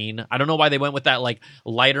the green. I don't know why they went with that like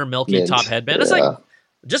lighter milky top headband. Yeah. It's like,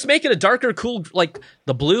 just make it a darker, cool, like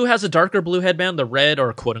the blue has a darker blue headband. The red,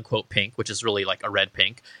 or quote unquote pink, which is really like a red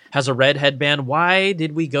pink, has a red headband. Why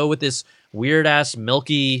did we go with this weird ass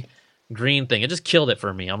milky green thing? It just killed it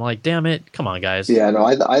for me. I'm like, damn it. Come on, guys. Yeah, no,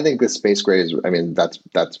 I think the Space Gray is, I mean, that's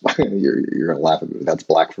you're going to laugh at me. That's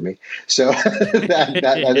black for me. So I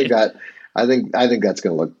think that's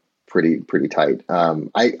going to look pretty tight.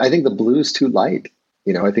 I think the blue is too light.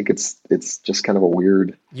 I think it's just kind of a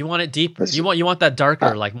weird. You want it deeper. You want that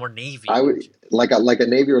darker, like more navy. I would like a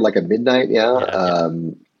navy or like a midnight. Yeah.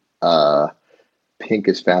 Pink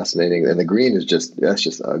is fascinating, and the green is just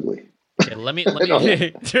ugly. Okay, let me. I don't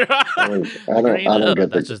get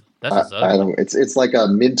that's I don't. It's like a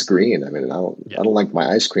mint green. I mean, I don't like my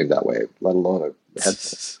ice cream that way, let alone a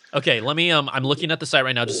headset. Okay, let me. I'm looking at the site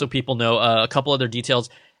right now just so people know a couple other details.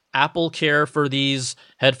 Apple Care for these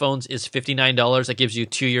headphones is $59. That gives you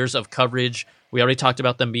 2 years of coverage. We already talked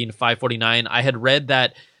about them being $549. I had read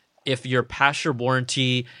that if you're past your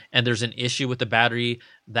warranty and there's an issue with the battery,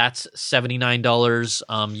 that's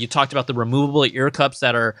 $79. You talked about the removable ear cups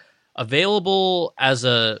that are available as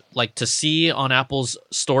to see on Apple's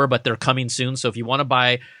store, but they're coming soon. So if you want to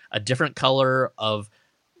buy a different color of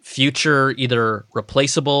future either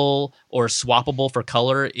replaceable or swappable for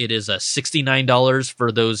color, it is $69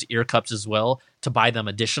 for those ear cups as well to buy them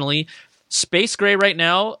additionally. Space Gray right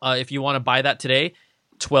now, if you want to buy that today,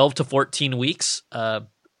 12 to 14 weeks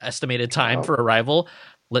estimated time for arrival.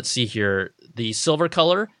 Let's see here. The silver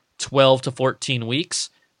color, 12 to 14 weeks.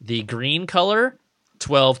 The green color,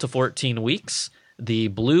 12 to 14 weeks. The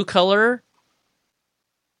blue color,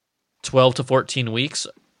 12 to 14 weeks.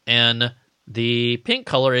 And the pink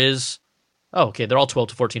color is, they're all 12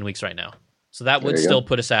 to 14 weeks right now. So that would still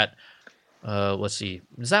put us at, let's see,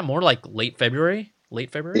 is that more like late February?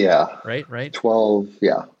 Yeah. Right? 12,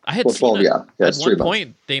 yeah. I had 12, yeah. At one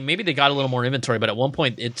point, they got a little more inventory, but at one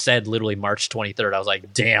point it said literally March 23rd. I was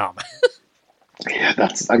like, damn. Yeah,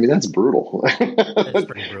 that's brutal. That's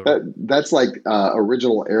pretty brutal. That's like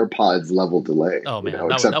original AirPods level delay. Oh man,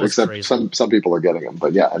 that was crazy. Some people are getting them,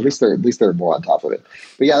 but at least they're more on top of it.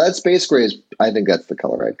 But yeah, that Space Gray is, I think that's the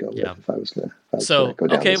color I'd go with if I was gonna go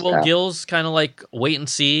down this path. Gil's kind of like wait and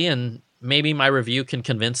see, and maybe my review can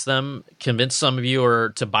convince some of you or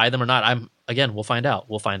to buy them or not. We'll find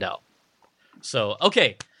out. So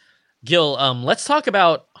okay, Gil, let's talk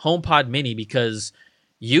about HomePod Mini because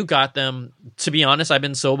you got them. To be honest, I've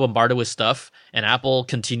been so bombarded with stuff, and Apple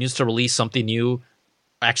continues to release something new,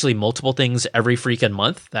 actually multiple things every freaking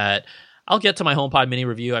month, that I'll get to my HomePod Mini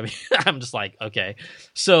review. I mean, I'm just like, okay.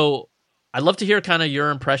 So I'd love to hear kind of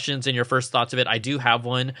your impressions and your first thoughts of it. I do have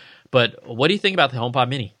one, but what do you think about the HomePod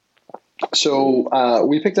Mini? So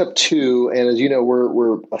we picked up 2, and as you know,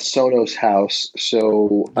 we're a Sonos house.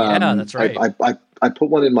 So that's right. I put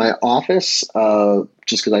one in my office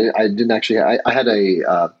just because I didn't actually I had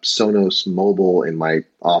a Sonos Mobile in my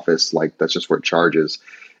office, like that's just where it charges.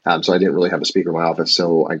 So I didn't really have a speaker in my office.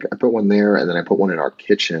 So I put one there, and then I put one in our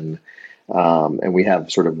kitchen. And we have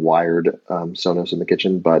sort of wired Sonos in the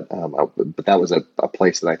kitchen, but that was a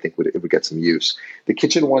place that I think it would get some use. The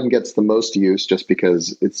kitchen one gets the most use just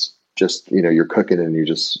because it's just, you're cooking and you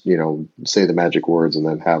just, say the magic words and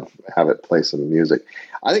then have it play some music.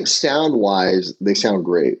 I think sound wise, they sound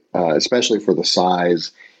great, especially for the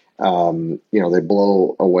size. They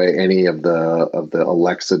blow away any of the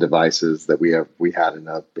Alexa devices that we had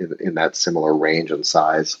in that similar range and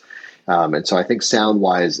size. And so I think sound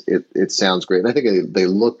wise, it sounds great. And I think they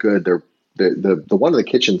look good. The one in the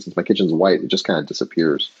kitchen, since my kitchen's white, it just kind of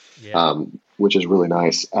disappears, which is really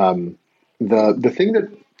nice. The thing that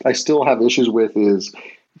I still have issues with is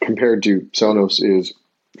compared to Sonos is,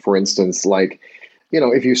 for instance, like,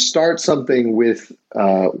 if you start something with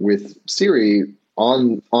Siri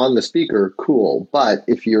on the speaker, cool. But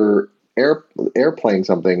if you're AirPlaying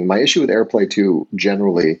something, my issue with AirPlay 2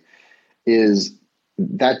 generally is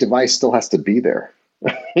that device still has to be there,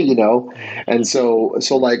 And so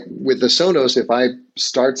like with the Sonos, if I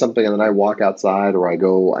start something and then I walk outside or I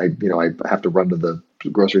have to run to the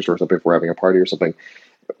grocery store or something if we're having a party or something,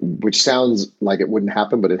 which sounds like it wouldn't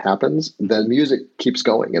happen, but it happens, then music keeps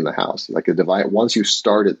going in the house. Like a device, once you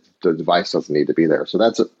start it, the device doesn't need to be there. So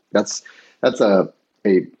that's a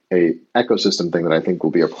ecosystem thing that I think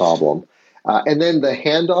will be a problem. And then the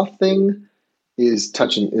handoff thing is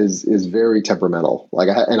very temperamental.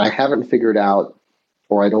 I haven't figured out,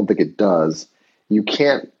 or I don't think it does. You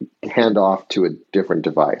can't hand off to a different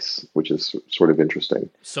device, which is sort of interesting.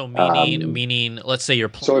 So meaning, let's say you're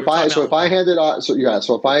playing. So if I hand it off,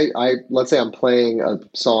 so if I let's say I'm playing a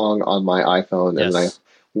song on my iPhone and I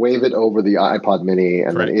wave it over the iPod Mini,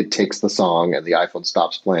 and then it takes the song and the iPhone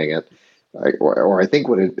stops playing it, or I think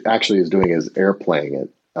what it actually is doing is AirPlaying it.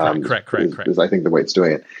 Correct. Is I think the way it's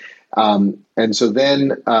doing it. And so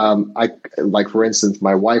then, for instance,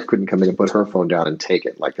 my wife couldn't come in and put her phone down and take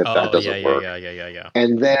it. Like that doesn't work. Yeah.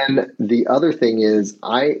 And then the other thing is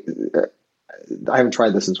I haven't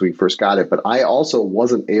tried this since we first got it, but I also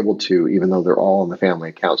wasn't able to, even though they're all on the family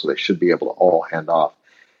account, so they should be able to all hand off.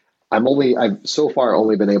 I've so far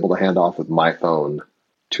only been able to hand off with my phone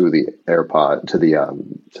to the AirPod, to the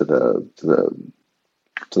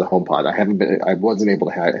HomePod. I wasn't able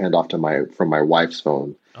to hand off from my wife's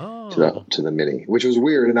phone to the Mini, which was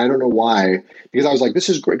weird, and I don't know why. Because I was like, "This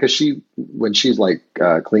is great," because when she's like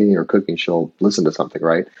cleaning or cooking, she'll listen to something,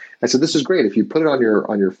 right? I said, "This is great if you put it on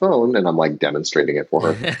your phone," and I'm like demonstrating it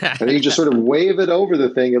for her, and then you just sort of wave it over the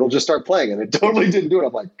thing, it'll just start playing, and it totally didn't do it.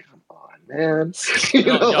 I'm like, "Come on, man!"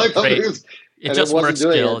 It just works,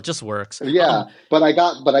 Gil. It just works. Yeah, but I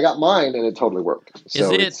got mine, and it totally worked.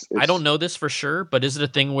 So it's I don't know this for sure, but is it a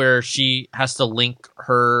thing where she has to link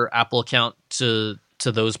her Apple account to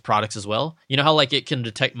those products as well? You know how like it can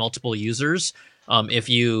detect multiple users. If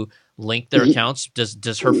you link their accounts,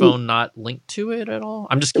 does her phone not link to it at all?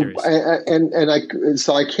 I'm just curious.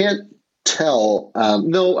 So I can't tell.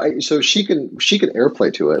 So she can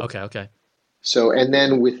AirPlay to it. Okay. So and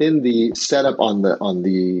then within the setup on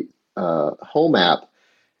the Home app,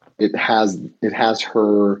 it has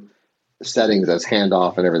her settings as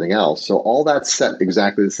handoff and everything else. So all that's set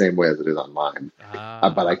exactly the same way as it is on mine.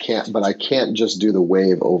 But I can't just do the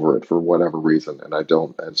wave over it for whatever reason, and I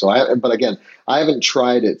don't. And so but again, I haven't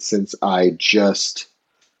tried it since I just,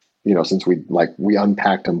 since we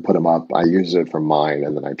unpacked them, put them up. I used it for mine,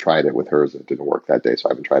 and then I tried it with hers, and it didn't work that day, so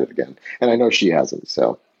I haven't tried it again. And I know she hasn't.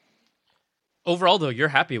 So overall, though, you're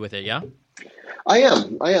happy with it, yeah? I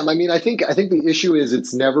am. I mean, I think the issue is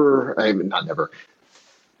it's never. I mean, not never.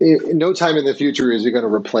 No time in the future is it going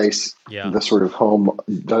to replace the sort of home,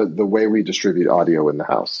 the way we distribute audio in the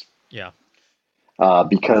house. Yeah.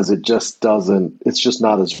 Because it just doesn't. It's just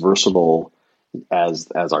not as versatile as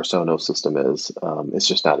our Sonos system is. It's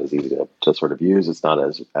just not as easy to sort of use. It's not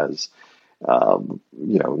as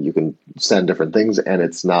you can send different things, and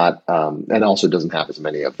it's not, and also doesn't have as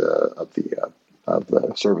many of the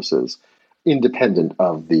services independent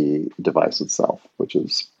of the device itself, which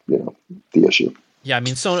is the issue. Yeah, I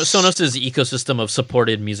mean, Sonos's ecosystem of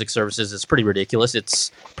supported music services is pretty ridiculous.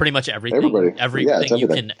 It's pretty much everything you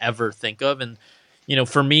can ever think of. And,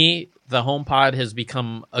 for me, the HomePod has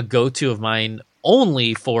become a go-to of mine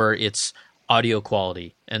only for its audio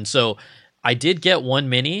quality. And so I did get one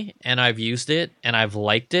Mini, and I've used it, and I've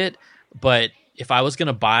liked it. But if I was going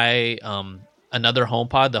to buy another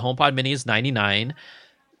HomePod, the HomePod Mini is $99.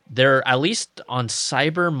 they're at least on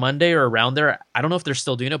Cyber Monday or around there. I don't know if they're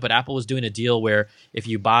still doing it, but Apple was doing a deal where if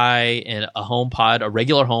you buy a HomePod, a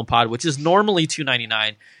regular HomePod, which is normally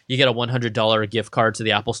 $299, you get a $100 gift card to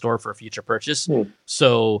the Apple Store for a future purchase.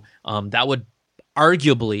 So that would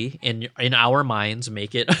arguably in our minds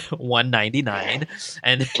make it $199,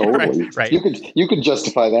 and Totally. right. You could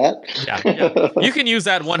justify that. Yeah. You can use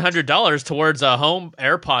that $100 towards a home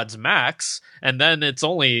AirPods Max, and then it's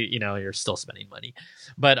only, you're still spending money.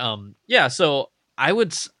 But yeah, so I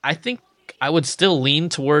think I would still lean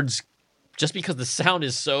towards, just because the sound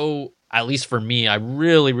is so, at least for me, I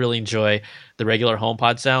really, really enjoy the regular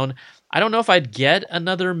HomePod sound. I don't know if I'd get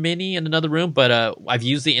another mini in another room, but I've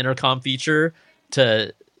used the intercom feature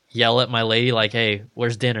to yell at my lady, like, "Hey,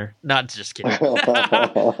 where's dinner?" Not just kidding.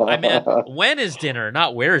 I meant, when is dinner,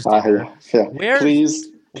 not where's dinner. Yeah.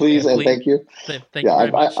 Please, and thank you. Thank you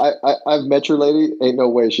very much. I've met your lady. Ain't no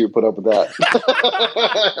way she would put up with that.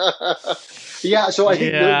 Yeah, so I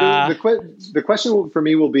think the question for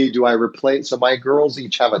me will be, do I replace? So my girls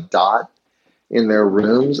each have a dot in their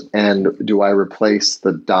rooms, and do I replace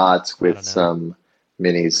the dots with some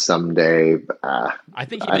minis someday? I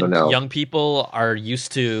think even young people are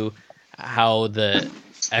used to how the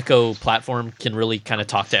Echo platform can really kind of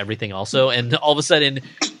talk to everything also, and all of a sudden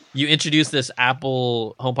you introduce this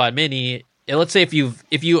Apple HomePod Mini, and let's say if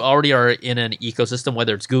you already are in an ecosystem,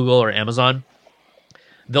 whether it's Google or Amazon,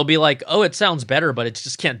 they'll be like, "Oh, it sounds better, but it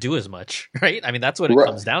just can't do as much," right? I mean, that's what it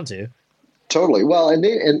comes down to. Totally. Well,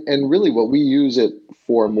 and really what we use it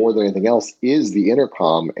for more than anything else is the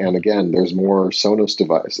intercom. And again, there's more Sonos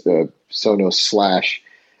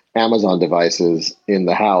 / Amazon devices in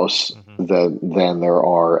the house than there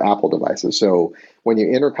are Apple devices. So when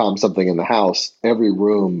you intercom something in the house, every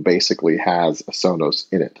room basically has a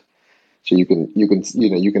Sonos in it. So you can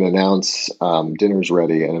announce dinner's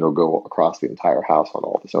ready, and it'll go across the entire house on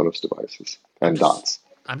all the Sonos devices and dots.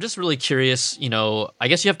 I'm just really curious, I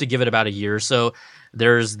guess you have to give it about a year or so.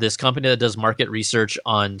 There's this company that does market research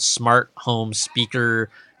on smart home speaker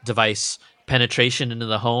device penetration into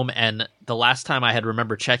the home. And the last time I had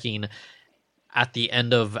remember checking, at the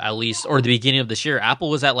end of the beginning of this year,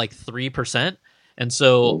 Apple was at like 3%. And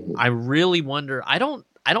so I really wonder, I don't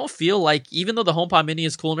feel like, even though the HomePod Mini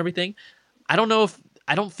is cool and everything, I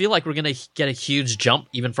don't feel like we're going to get a huge jump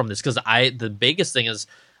even from this. Because the biggest thing is,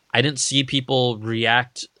 I didn't see people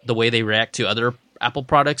react the way they react to other Apple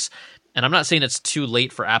products. And I'm not saying it's too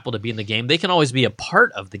late for Apple to be in the game. They can always be a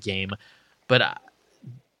part of the game. But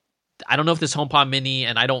I don't know if this HomePod Mini,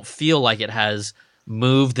 and I don't feel like it has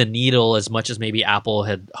moved the needle as much as maybe Apple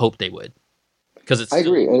had hoped they would. I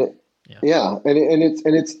agree. And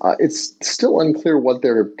it's still unclear what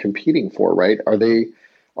they're competing for, right? Are they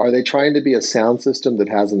trying to be a sound system that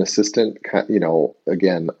has an assistant,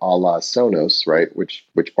 again, a la Sonos, right, which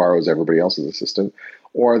borrows everybody else's assistant?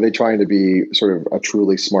 Or are they trying to be sort of a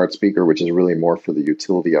truly smart speaker, which is really more for the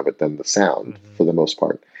utility of it than the sound for the most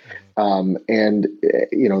part? And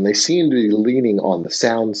they seem to be leaning on the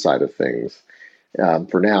sound side of things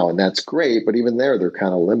for now, and that's great. But even there, they're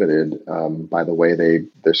kind of limited by the way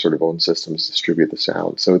their sort of own systems distribute the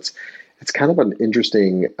sound. So it's kind of an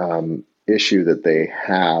interesting issue that they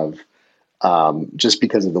have, just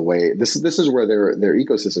because of the way this is where their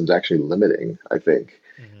ecosystem is actually limiting, I think.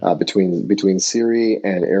 Between Siri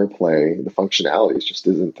and AirPlay, the functionality just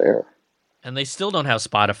isn't there. And they still don't have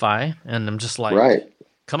Spotify, and I'm just like, right.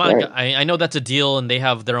 Come on, right. I know that's a deal, and they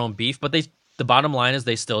have their own beef, but the bottom line is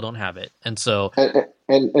they still don't have it, and so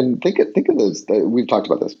and think of this. We've talked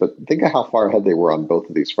about this, but think of how far ahead they were on both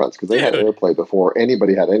of these fronts, because they had AirPlay before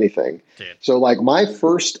anybody had anything. Dude. So, like, my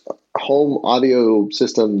first home audio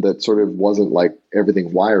system that sort of wasn't like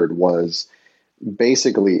everything wired was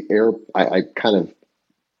basically I kind of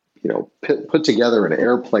put together an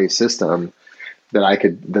AirPlay system that I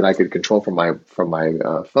could control from my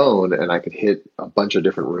phone, and I could hit a bunch of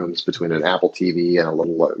different rooms between an Apple TV and a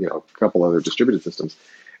little a couple other distributed systems,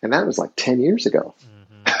 and that was like 10 years ago.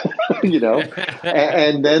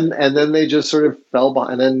 and then they just sort of fell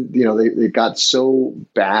behind, and then they got so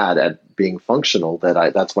bad at being functional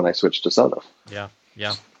that that's when I switched to Sonos.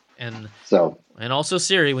 Yeah, and also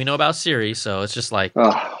Siri. We know about Siri, so it's just like,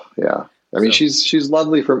 yeah. I mean, she's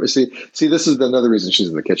lovely for see. This is another reason she's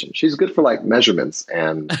in the kitchen. She's good for like measurements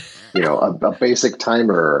and a basic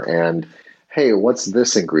timer and, hey, what's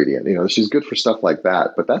this ingredient? She's good for stuff like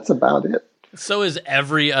that. But that's about it. So is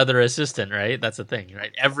every other assistant, right? That's the thing,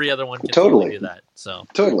 right? Every other one can totally do that. So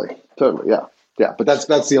totally, yeah. But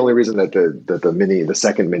that's the only reason that the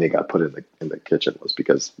second mini got put in the kitchen, was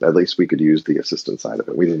because at least we could use the assistant side of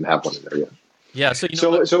it. We didn't have one in there yet. Yeah. So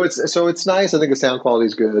it's nice. I think the sound quality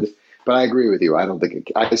is good. But I agree with you.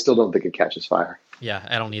 I still don't think it catches fire. Yeah,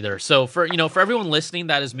 I don't either. So for everyone listening,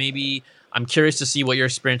 that is maybe, I'm curious to see what your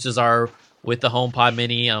experiences are with the HomePod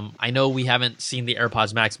Mini. I know we haven't seen the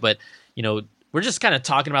AirPods Max, but we're just kind of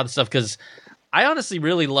talking about the stuff because I honestly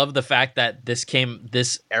really love the fact that this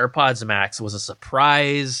AirPods Max was a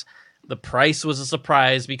surprise. The price was a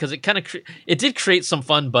surprise because it it did create some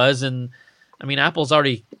fun buzz. And I mean, Apple's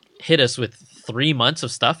already hit us with 3 months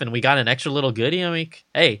of stuff and we got an extra little goodie. I mean,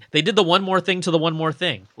 hey, they did the one more thing to the one more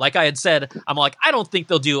thing. Like I had said, I'm like, I don't think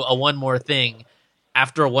they'll do a one more thing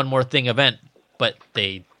after a one more thing event, but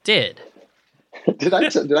they did. Did I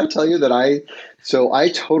tell you that I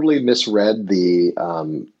totally misread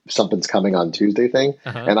the something's coming on Tuesday thing,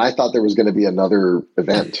 and I thought there was going to be another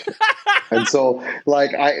event. And so,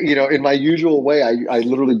 like, in my usual way, I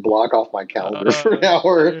literally block off my calendar for an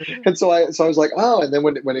hour. And so I was like, oh, and then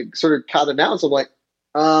when it sort of got announced, I'm like,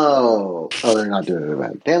 oh, they're not doing an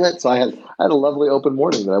event. Damn it! So I had a lovely open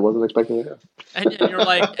morning that I wasn't expecting to have. And you're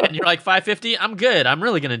like 5:50. I'm good. I'm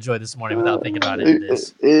really gonna enjoy this morning without thinking about any of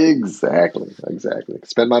this. Exactly.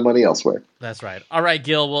 Spend my money elsewhere. That's right. All right,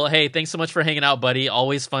 Gil. Well, hey, thanks so much for hanging out, buddy.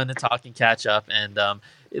 Always fun to talk and catch up. And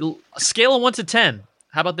scale of 1 to 10.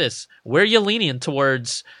 How about this? Where are you leaning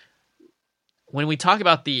towards when we talk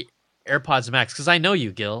about the AirPods Max? Because I know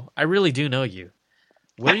you, Gil. I really do know you.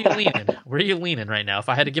 Where are you leaning? Where are you leaning right now? If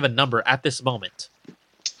I had to give a number at this moment,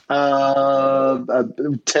 10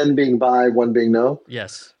 being buy, 1 being no.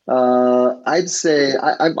 Yes. I'd say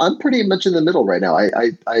I'm pretty much in the middle right now.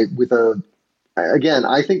 I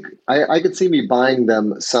think I could see me buying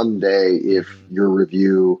them someday if your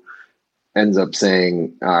review ends up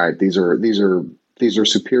saying, all right, these are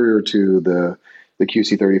superior to the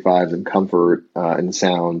QC35s in comfort and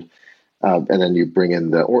sound. And then you bring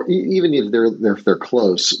in or even if they're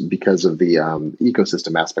close because of the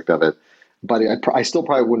ecosystem aspect of it, but I still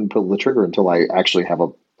probably wouldn't pull the trigger until I actually have a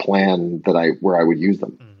plan where I would use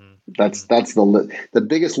them. That's the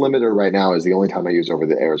biggest limiter right now is the only time I use over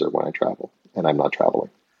the airs are when I travel, and I'm not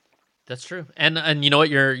traveling. That's true. And you know what?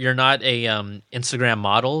 You're not a Instagram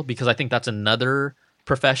model, because I think that's another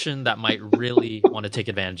profession that might really want to take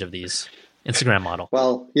advantage of these. Instagram model.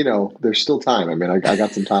 Well, there's still time. I mean, I got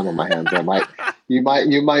some time on my hands. You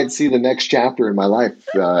might see the next chapter in my life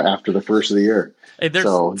after the first of the year. Hey, there's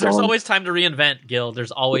always time to reinvent, Gil. There's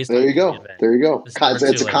always time there you go. Reinvent. There you go. It's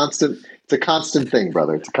a constant thing,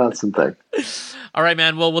 brother. It's a constant thing. All right,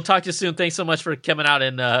 man. Well, we'll talk to you soon. Thanks so much for coming out,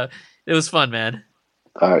 and it was fun, man.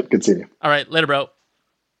 All right, good seeing you. All right, later, bro.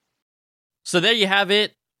 So there you have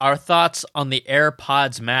it. Our thoughts on the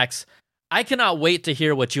AirPods Max. I cannot wait to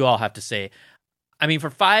hear what you all have to say. I mean, for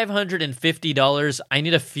 $550, I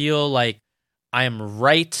need to feel like I am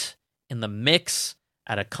right in the mix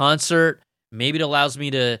at a concert. Maybe it allows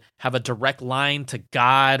me to have a direct line to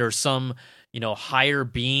God or some, higher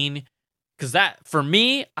being. Because that, for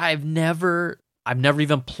me, I've never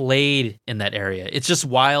even played in that area. It's just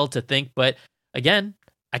wild to think. But again,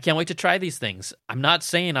 I can't wait to try these things. I'm not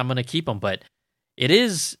saying I'm going to keep them, but it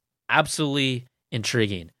is absolutely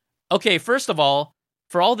intriguing. Okay, first of all,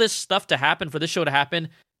 for all this stuff to happen, for this show to happen,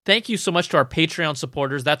 thank you so much to our Patreon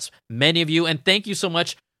supporters. That's many of you. And thank you so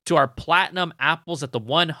much to our Platinum Apples at the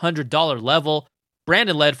 $100 level.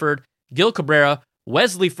 Brandon Ledford, Gil Cabrera,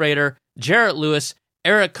 Wesley Frater, Jarrett Lewis,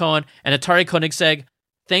 Eric Cohen, and Atari Koenigsegg.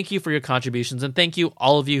 Thank you for your contributions. And thank you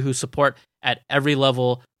all of you who support at every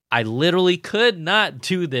level. I literally could not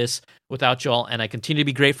do this without you all. And I continue to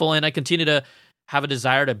be grateful. And I continue to have a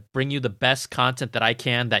desire to bring you the best content that I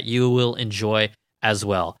can that you will enjoy as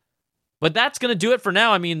well. But that's going to do it for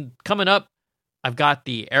now. I mean, coming up, I've got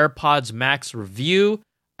the AirPods Max review.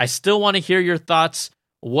 I still want to hear your thoughts.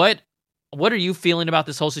 What are you feeling about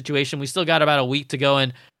this whole situation? We still got about a week to go,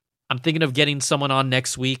 and I'm thinking of getting someone on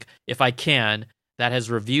next week, if I can, that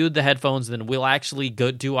has reviewed the headphones. Then we'll actually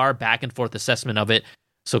go do our back and forth assessment of it.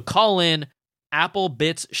 So call in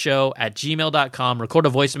applebitsshow@gmail.com. Record a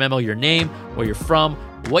voice memo, your name, where you're from,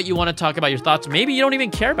 what you want to talk about, your thoughts. Maybe you don't even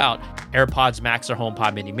care about AirPods Max or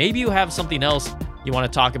HomePod Mini. Maybe you have something else you want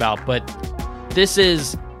to talk about, but this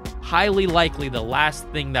is highly likely the last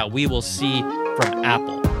thing that we will see from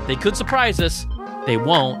Apple. They could surprise us. They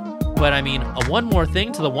won't. But I mean, a one more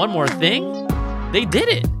thing to the one more thing, they did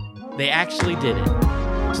it. They actually did it.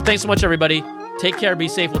 So thanks so much, everybody. Take care. Be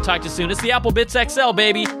safe. We'll talk to you soon. It's the Apple Bits XL,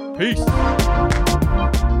 baby. Peace.